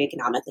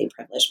socioeconomically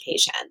privileged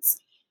patients.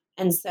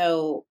 And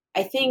so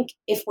I think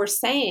if we're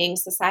saying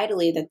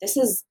societally that this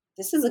is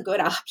a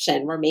good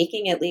option, we're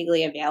making it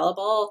legally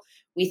available,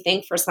 we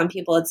think for some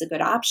people it's a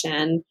good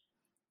option,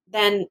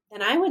 then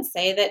I would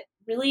say that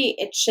really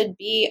it should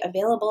be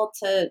available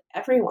to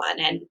everyone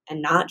and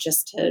not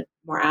just to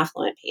more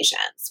affluent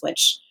patients,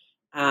 which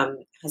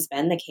has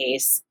been the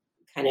case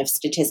kind of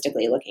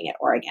statistically looking at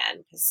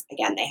Oregon, because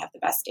again, they have the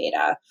best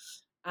data.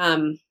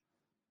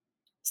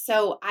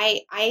 So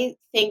I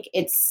think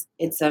it's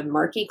a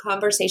murky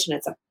conversation.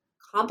 It's a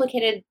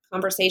complicated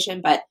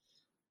conversation, but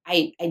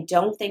I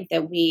don't think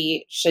that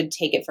we should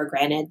take it for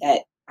granted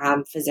that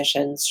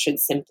physicians should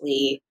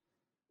simply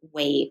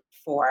wait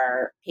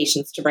for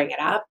patients to bring it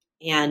up.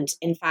 And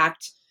in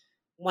fact,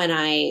 when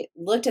I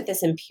looked at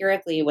this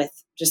empirically with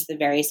just the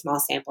very small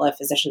sample of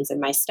physicians in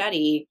my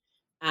study,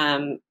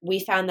 we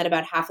found that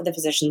about half of the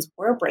physicians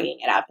were bringing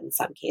it up in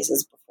some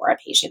cases before a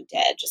patient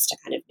did, just to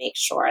kind of make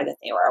sure that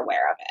they were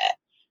aware of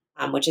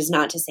it, which is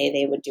not to say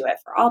they would do it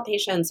for all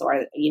patients,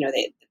 or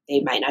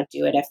they might not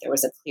do it if there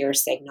was a clear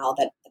signal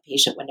that the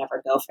patient would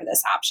never go for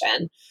this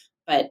option.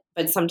 But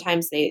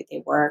sometimes they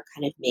were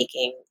kind of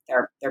making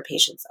their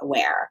patients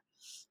aware.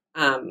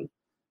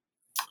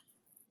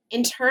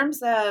 In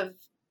terms of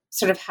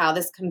sort of how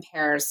this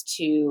compares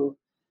to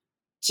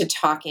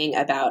talking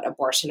about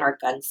abortion or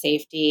gun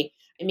safety,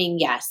 I mean,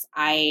 yes,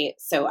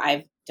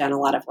 I've done a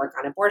lot of work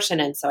on abortion,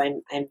 and so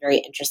I'm very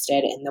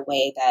interested in the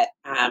way that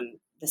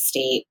the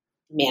state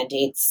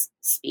mandates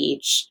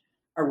speech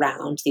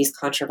around these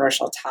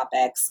controversial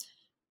topics.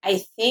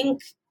 I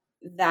think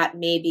that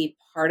may be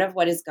part of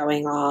what is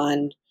going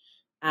on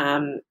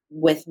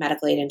with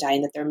medical aid in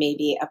dying, that there may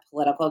be a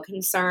political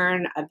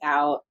concern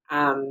about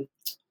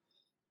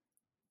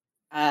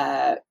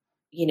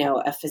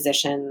a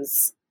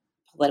physician's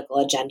political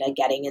agenda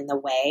getting in the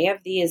way of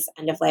these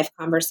end-of-life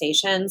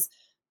conversations.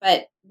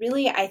 But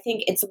really, I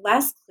think it's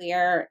less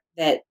clear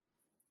that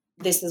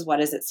this is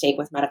what is at stake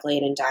with medical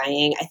aid in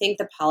dying. I think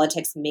the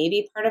politics may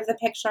be part of the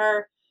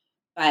picture,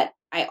 but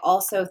I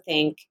also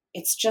think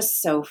it's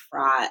just so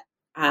fraught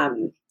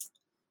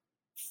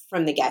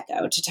from the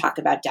get-go to talk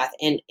about death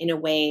in a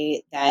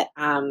way that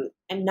I'm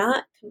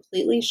not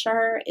completely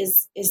sure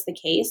is the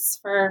case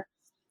for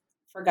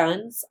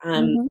guns.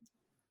 Mm-hmm.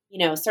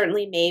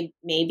 Certainly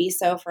may be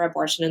so for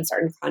abortion in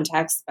certain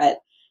contexts, but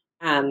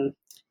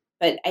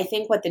I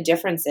think what the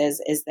difference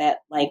is that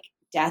like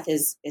death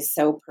is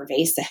so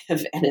pervasive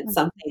and it's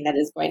something that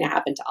is going to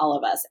happen to all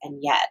of us, and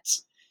yet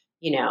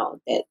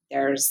that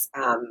there's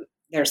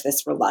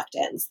this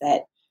reluctance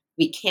that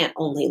we can't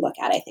only look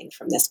at, I think,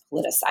 from this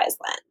politicized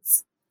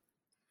lens.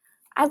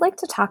 I'd like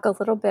to talk a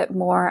little bit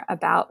more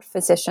about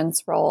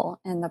physicians' role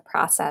in the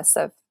process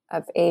of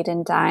aid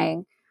in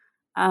dying,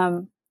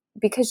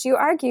 because you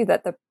argue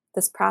that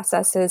this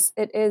process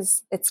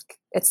is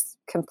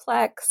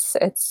complex,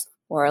 it's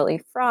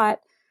morally fraught.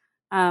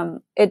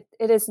 It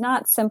is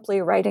not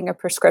simply writing a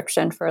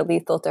prescription for a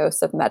lethal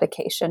dose of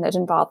medication. It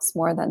involves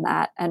more than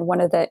that. And one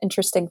of the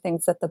interesting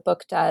things that the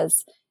book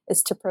does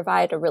is to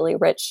provide a really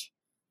rich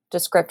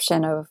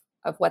description of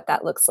what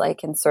that looks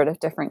like in sort of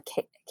different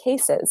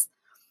cases.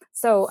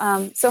 So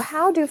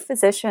how do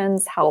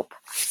physicians help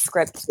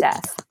script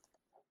death?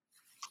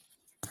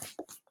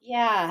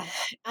 Yeah.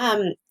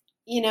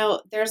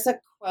 There's a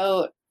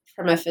quote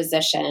from a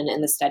physician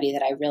in the study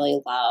that I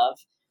really love,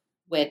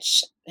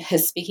 which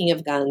is, speaking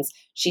of guns,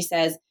 she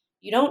says,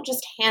 "You don't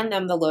just hand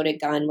them the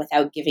loaded gun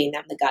without giving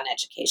them the gun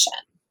education."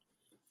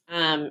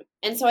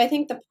 And so I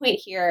think the point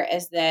here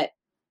is that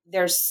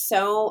there's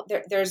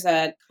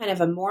a kind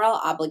of a moral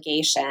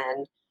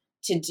obligation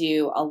to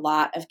do a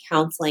lot of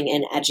counseling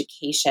and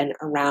education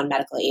around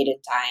medical aid in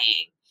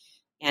dying.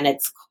 And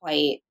it's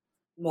quite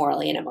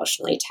morally and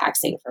emotionally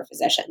taxing for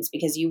physicians,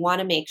 because you want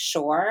to make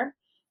sure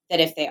that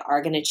if they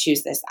are going to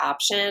choose this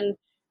option,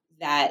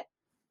 that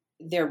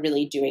they're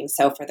really doing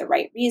so for the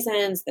right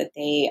reasons, that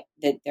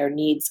their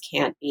needs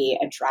can't be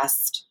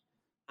addressed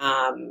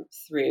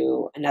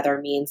through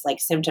another means like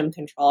symptom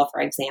control,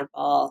 for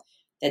example,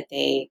 that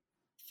they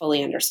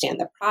fully understand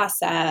the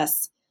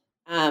process.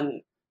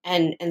 And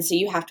so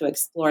you have to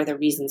explore the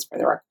reasons for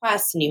the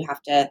request, and you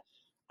have to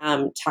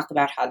talk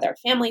about how their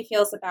family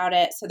feels about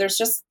it. So there's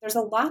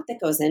a lot that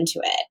goes into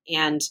it.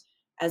 And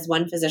as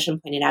one physician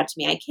pointed out to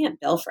me, I can't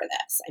bill for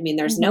this. I mean,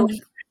 there's no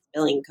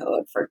billing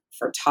code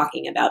for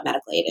talking about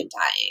medical aid in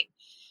dying.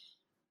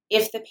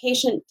 If the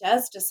patient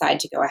does decide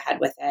to go ahead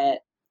with it,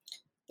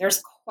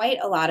 there's quite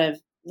a lot of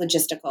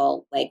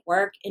logistical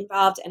legwork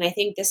involved. And I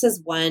think this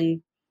is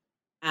one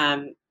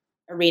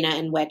arena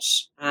in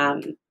which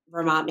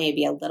Vermont may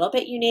be a little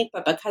bit unique,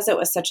 but because it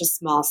was such a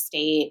small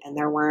state and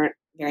there weren't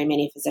very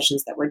many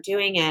physicians that were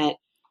doing it,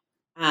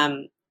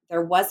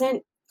 there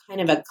wasn't kind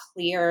of a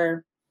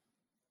clear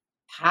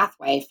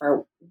pathway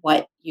for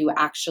what you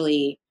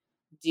actually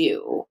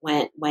do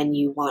when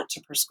you want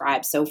to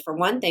prescribe. So for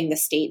one thing, the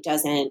state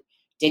doesn't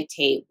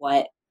dictate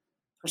what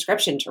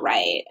prescription to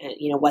write and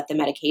what the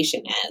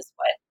medication is,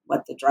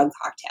 what the drug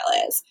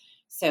cocktail is.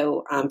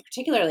 So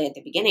particularly at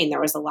the beginning,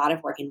 there was a lot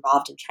of work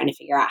involved in trying to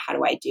figure out how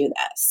do I do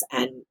this,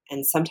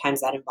 and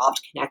sometimes that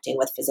involved connecting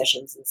with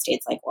physicians in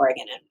states like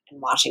Oregon and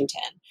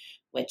Washington,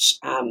 which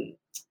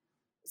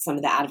some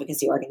of the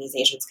advocacy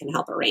organizations can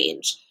help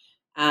arrange.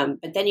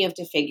 But then you have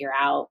to figure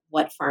out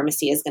what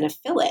pharmacy is going to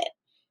fill it.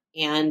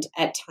 And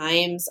at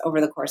times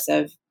over the course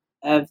of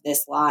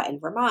this law in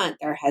Vermont,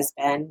 there has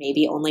been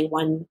maybe only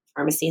one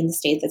pharmacy in the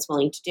state that's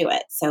willing to do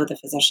it. So the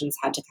physicians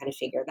had to kind of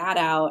figure that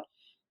out.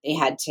 They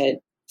had to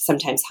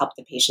sometimes help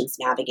the patients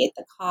navigate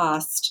the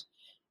cost.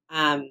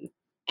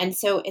 And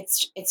so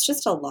it's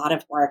just a lot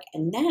of work.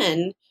 And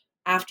then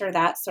after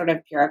that sort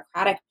of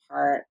bureaucratic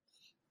part,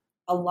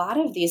 a lot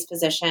of these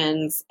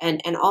physicians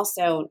and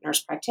also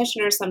nurse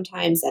practitioners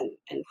sometimes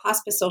and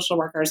hospice social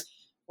workers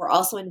were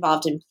also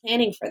involved in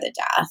planning for the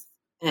death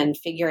and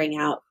figuring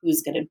out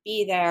who's going to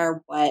be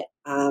there, what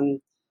kind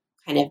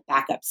of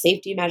backup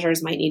safety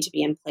measures might need to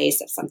be in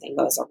place if something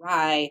goes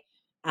awry,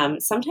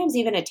 sometimes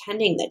even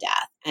attending the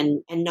death.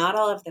 And not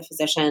all of the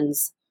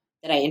physicians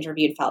that I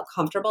interviewed felt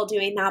comfortable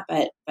doing that,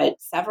 but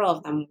several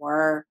of them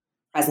were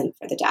present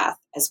for the death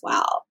as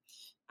well.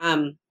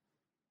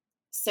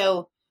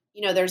 So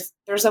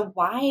there's a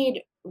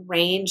wide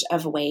range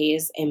of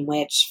ways in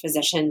which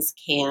physicians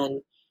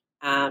can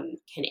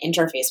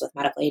interface with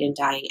medical aid in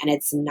dying, and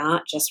it's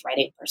not just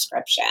writing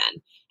prescription.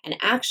 And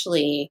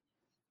actually,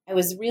 I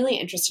was really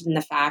interested in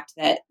the fact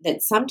that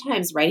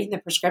sometimes writing the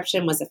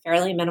prescription was a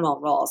fairly minimal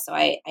role. So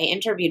I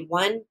interviewed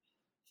one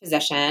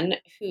physician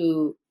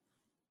who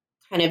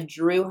kind of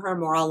drew her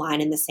moral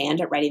line in the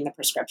sand at writing the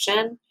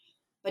prescription,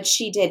 but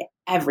she did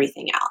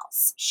everything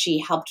else. She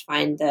helped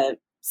find the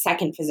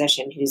second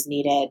physician who's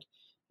needed,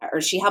 or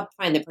she helped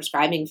find the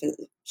prescribing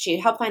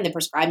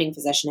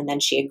physician, and then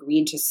she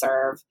agreed to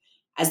serve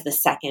as the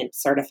second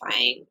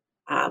certifying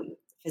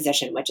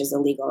physician, which is a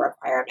legal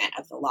requirement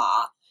of the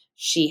law.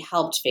 She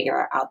helped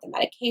figure out the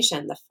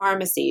medication, the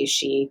pharmacy.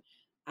 She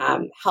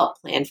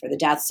helped plan for the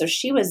death. So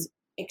she was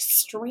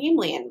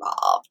extremely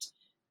involved,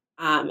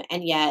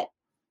 and yet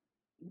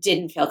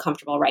didn't feel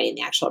comfortable writing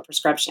the actual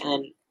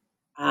prescription.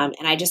 And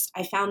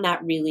I found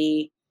that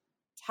really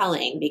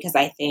telling, because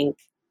I think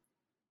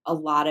a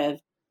lot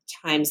of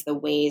times the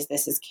ways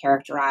this is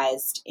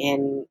characterized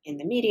in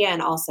the media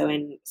and also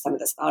in some of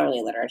the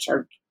scholarly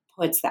literature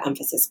puts the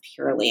emphasis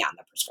purely on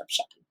the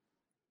prescription.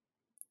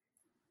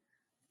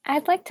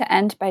 I'd like to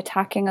end by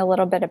talking a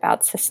little bit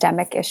about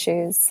systemic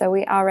issues. So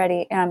we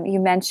already, you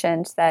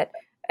mentioned that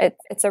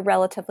it's a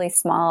relatively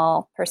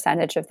small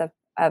percentage of the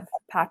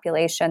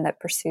population that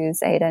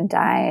pursues aid in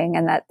dying,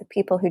 and that the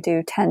people who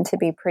do tend to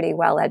be pretty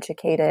well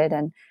educated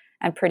and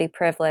pretty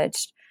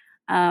privileged.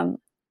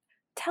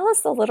 Tell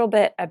us a little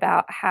bit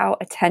about how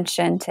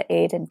attention to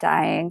aid in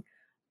dying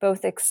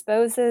both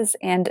exposes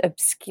and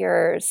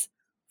obscures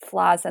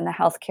flaws in the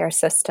healthcare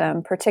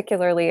system,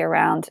 particularly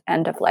around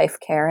end-of-life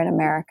care in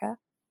America.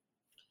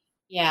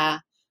 Yeah.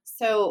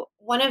 So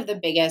one of the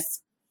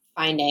biggest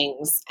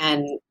findings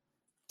and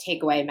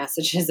takeaway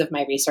messages of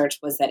my research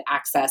was that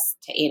access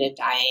to aid in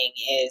dying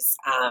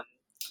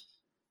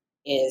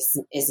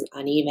is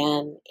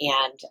uneven,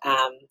 and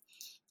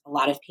a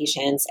lot of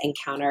patients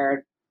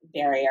encountered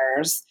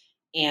barriers.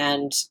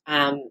 And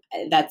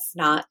that's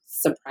not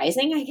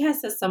surprising, I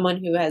guess, as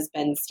someone who has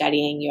been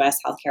studying U.S.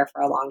 healthcare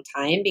for a long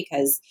time,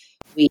 because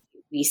we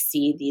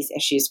see these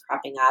issues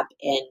cropping up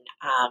in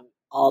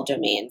all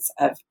domains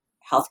of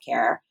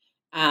healthcare.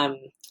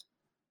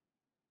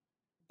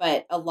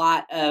 But a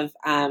lot of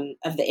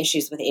the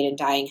issues with aid in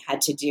dying had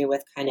to do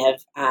with kind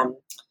of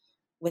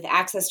with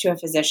access to a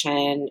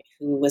physician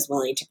who was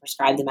willing to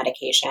prescribe the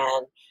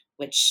medication,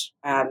 which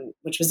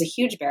was a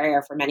huge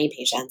barrier for many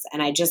patients.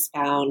 And I just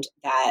found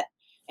that,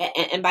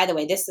 and by the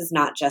way, this is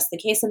not just the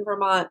case in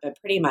Vermont, but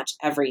pretty much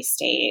every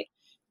state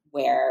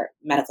where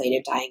medical aid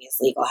in dying is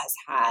legal has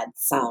had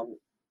some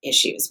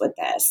issues with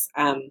this.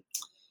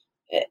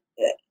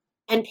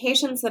 And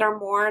patients that are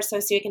more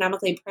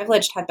socioeconomically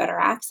privileged have better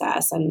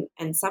access.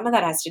 And some of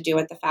that has to do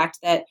with the fact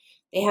that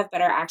they have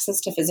better access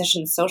to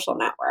physicians' social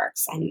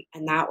networks.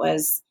 And that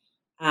was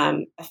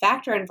a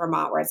factor in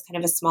Vermont, where it's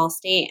kind of a small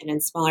state, and in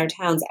smaller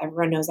towns,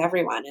 everyone knows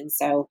everyone. And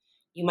so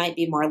you might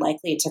be more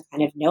likely to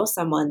kind of know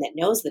someone that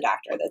knows the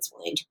doctor that's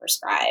willing to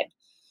prescribe.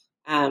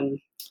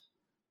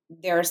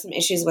 there are some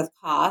issues with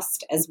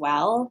cost as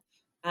well.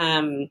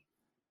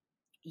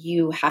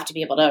 You have to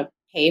be able to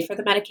pay for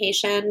the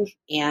medication,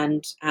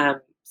 and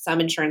some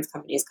insurance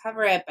companies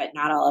cover it, but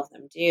not all of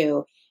them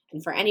do.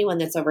 And for anyone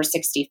that's over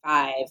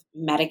 65,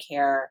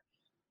 Medicare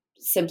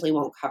simply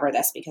won't cover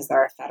this because there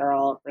are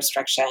federal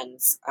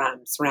restrictions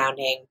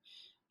surrounding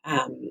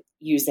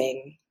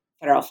using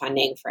federal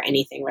funding for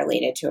anything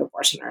related to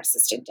abortion or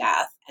assisted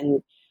death.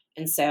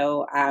 And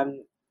so,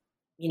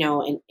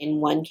 in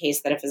one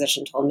case that a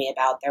physician told me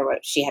about,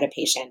 she had a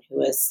patient who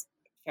was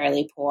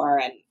fairly poor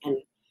and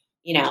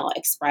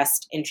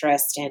expressed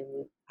interest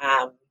in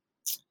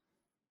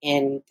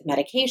the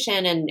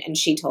medication, and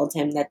she told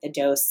him that the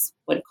dose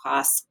would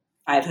cost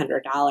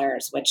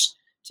 $500, which,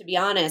 to be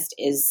honest,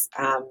 is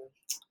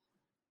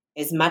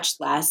much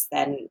less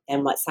than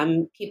what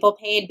some people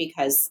paid,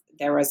 because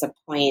there was a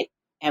point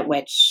at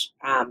which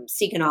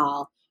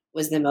Seconal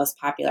was the most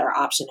popular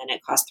option, and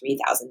it cost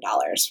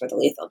 $3,000 for the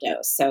lethal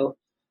dose. So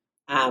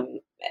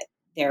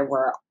there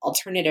were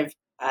alternative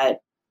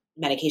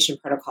medication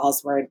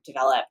protocols were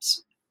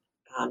developed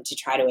to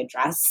try to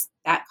address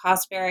that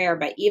cost barrier.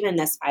 But even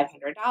this $500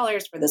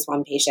 for this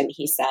one patient,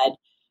 he said,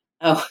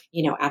 oh,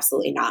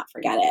 absolutely not,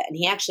 forget it. And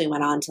he actually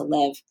went on to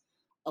live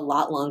a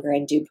lot longer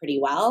and do pretty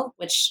well,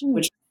 which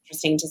was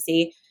interesting to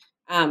see.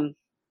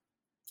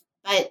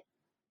 But,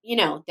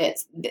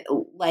 that's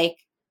like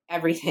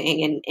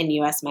everything in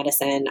U.S.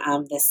 medicine,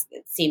 this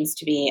seems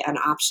to be an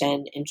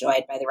option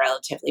enjoyed by the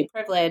relatively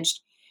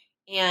privileged.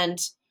 And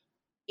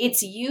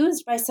it's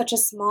used by such a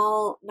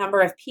small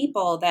number of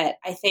people that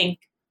I think,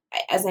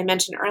 as I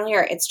mentioned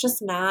earlier, it's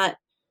just not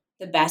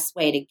the best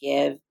way to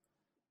give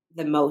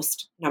the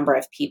most number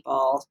of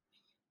people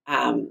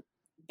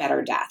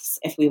better deaths,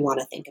 if we want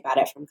to think about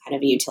it from kind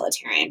of a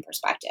utilitarian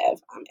perspective.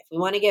 If we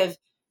want to give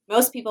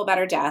most people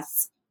better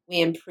deaths,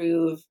 we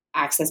improve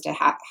access to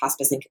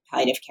hospice and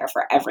palliative care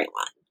for everyone.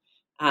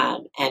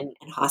 And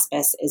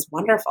hospice is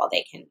wonderful.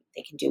 They can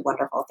do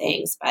wonderful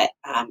things, but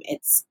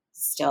it's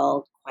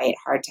still quite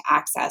hard to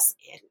access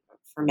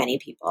for many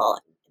people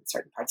in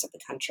certain parts of the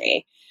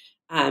country.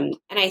 And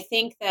I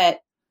think that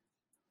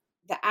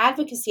the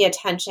advocacy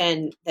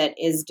attention that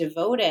is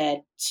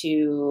devoted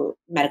to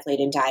medical aid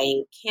in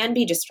dying can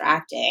be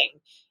distracting.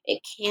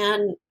 It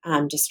can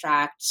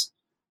distract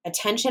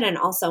attention and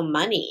also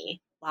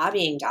money,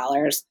 lobbying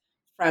dollars,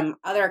 from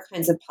other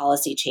kinds of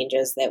policy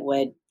changes that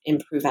would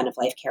improve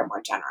end-of-life care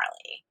more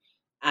generally.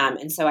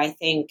 And so I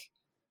think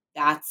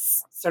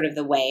that's sort of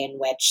the way in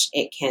which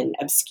it can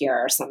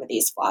obscure some of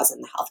these flaws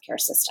in the healthcare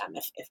system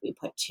if we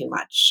put too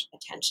much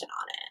attention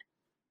on it.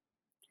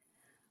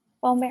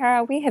 Well,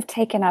 Mara, we have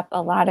taken up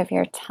a lot of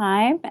your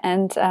time,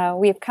 and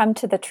we've come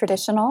to the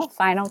traditional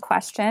final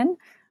question,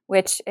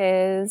 which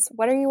is,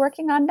 what are you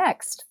working on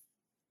next?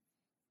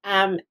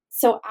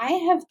 So I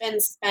have been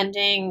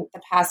spending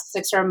the past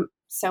 6 or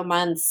so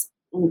months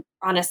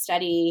on a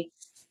study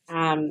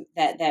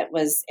that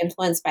was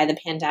influenced by the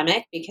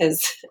pandemic,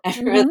 because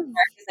everyone's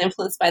work is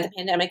influenced by the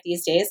pandemic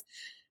these days.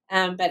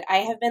 But I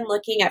have been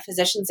looking at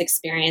physicians'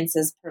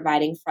 experiences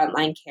providing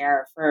frontline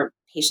care for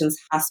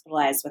patients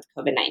hospitalized with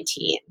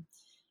COVID-19.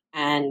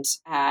 And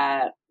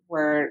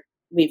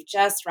we've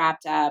just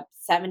wrapped up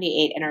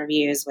 78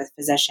 interviews with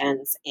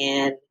physicians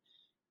in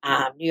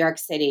New York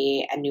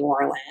City and New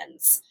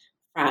Orleans,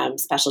 from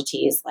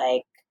specialties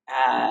like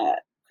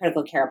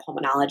critical care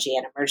pulmonology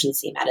and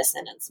emergency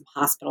medicine, and some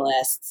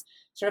hospitalists,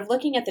 sort of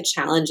looking at the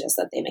challenges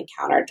that they've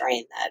encountered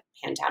during the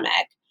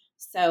pandemic.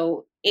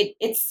 So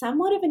it's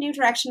somewhat of a new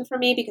direction for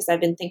me, because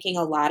I've been thinking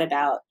a lot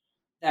about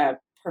the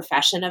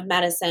profession of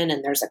medicine,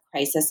 and there's a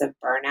crisis of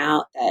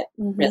burnout that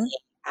really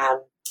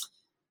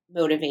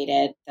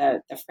motivated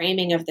the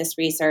framing of this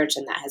research,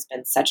 and that has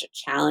been such a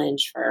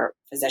challenge for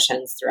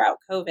physicians throughout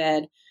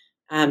COVID.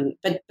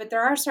 But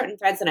there are certain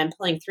threads that I'm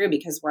pulling through,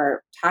 because we're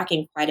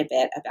talking quite a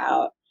bit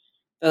about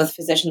both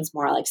physicians'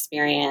 moral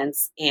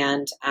experience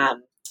and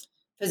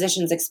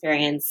physicians'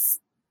 experiences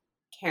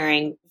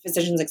caring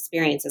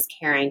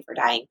for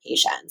dying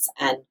patients,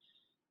 and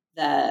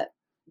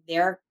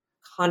their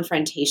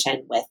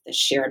confrontation with the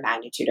sheer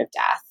magnitude of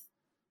death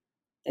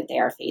that they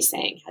are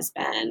facing has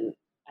been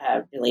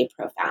a really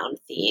profound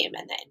theme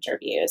in the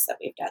interviews that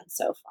we've done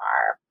so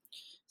far.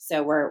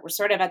 So we're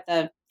sort of at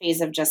the phase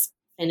of just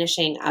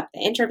finishing up the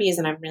interviews,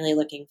 and I'm really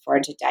looking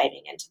forward to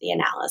diving into the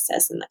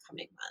analysis in the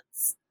coming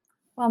months.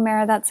 Well,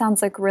 Mara, that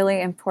sounds like really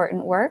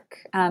important work.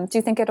 Do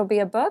you think it'll be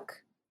a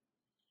book?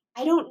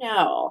 I don't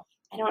know.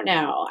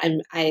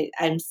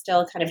 I'm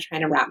still kind of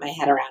trying to wrap my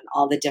head around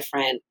all the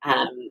different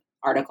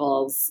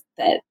articles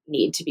that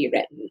need to be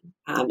written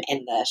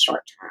in the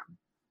short term.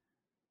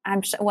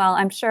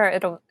 I'm sure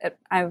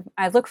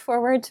I look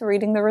forward to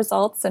reading the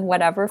results in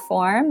whatever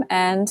form,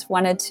 and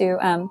wanted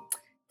to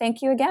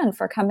thank you again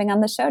for coming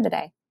on the show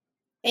today.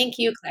 Thank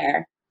you,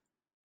 Claire.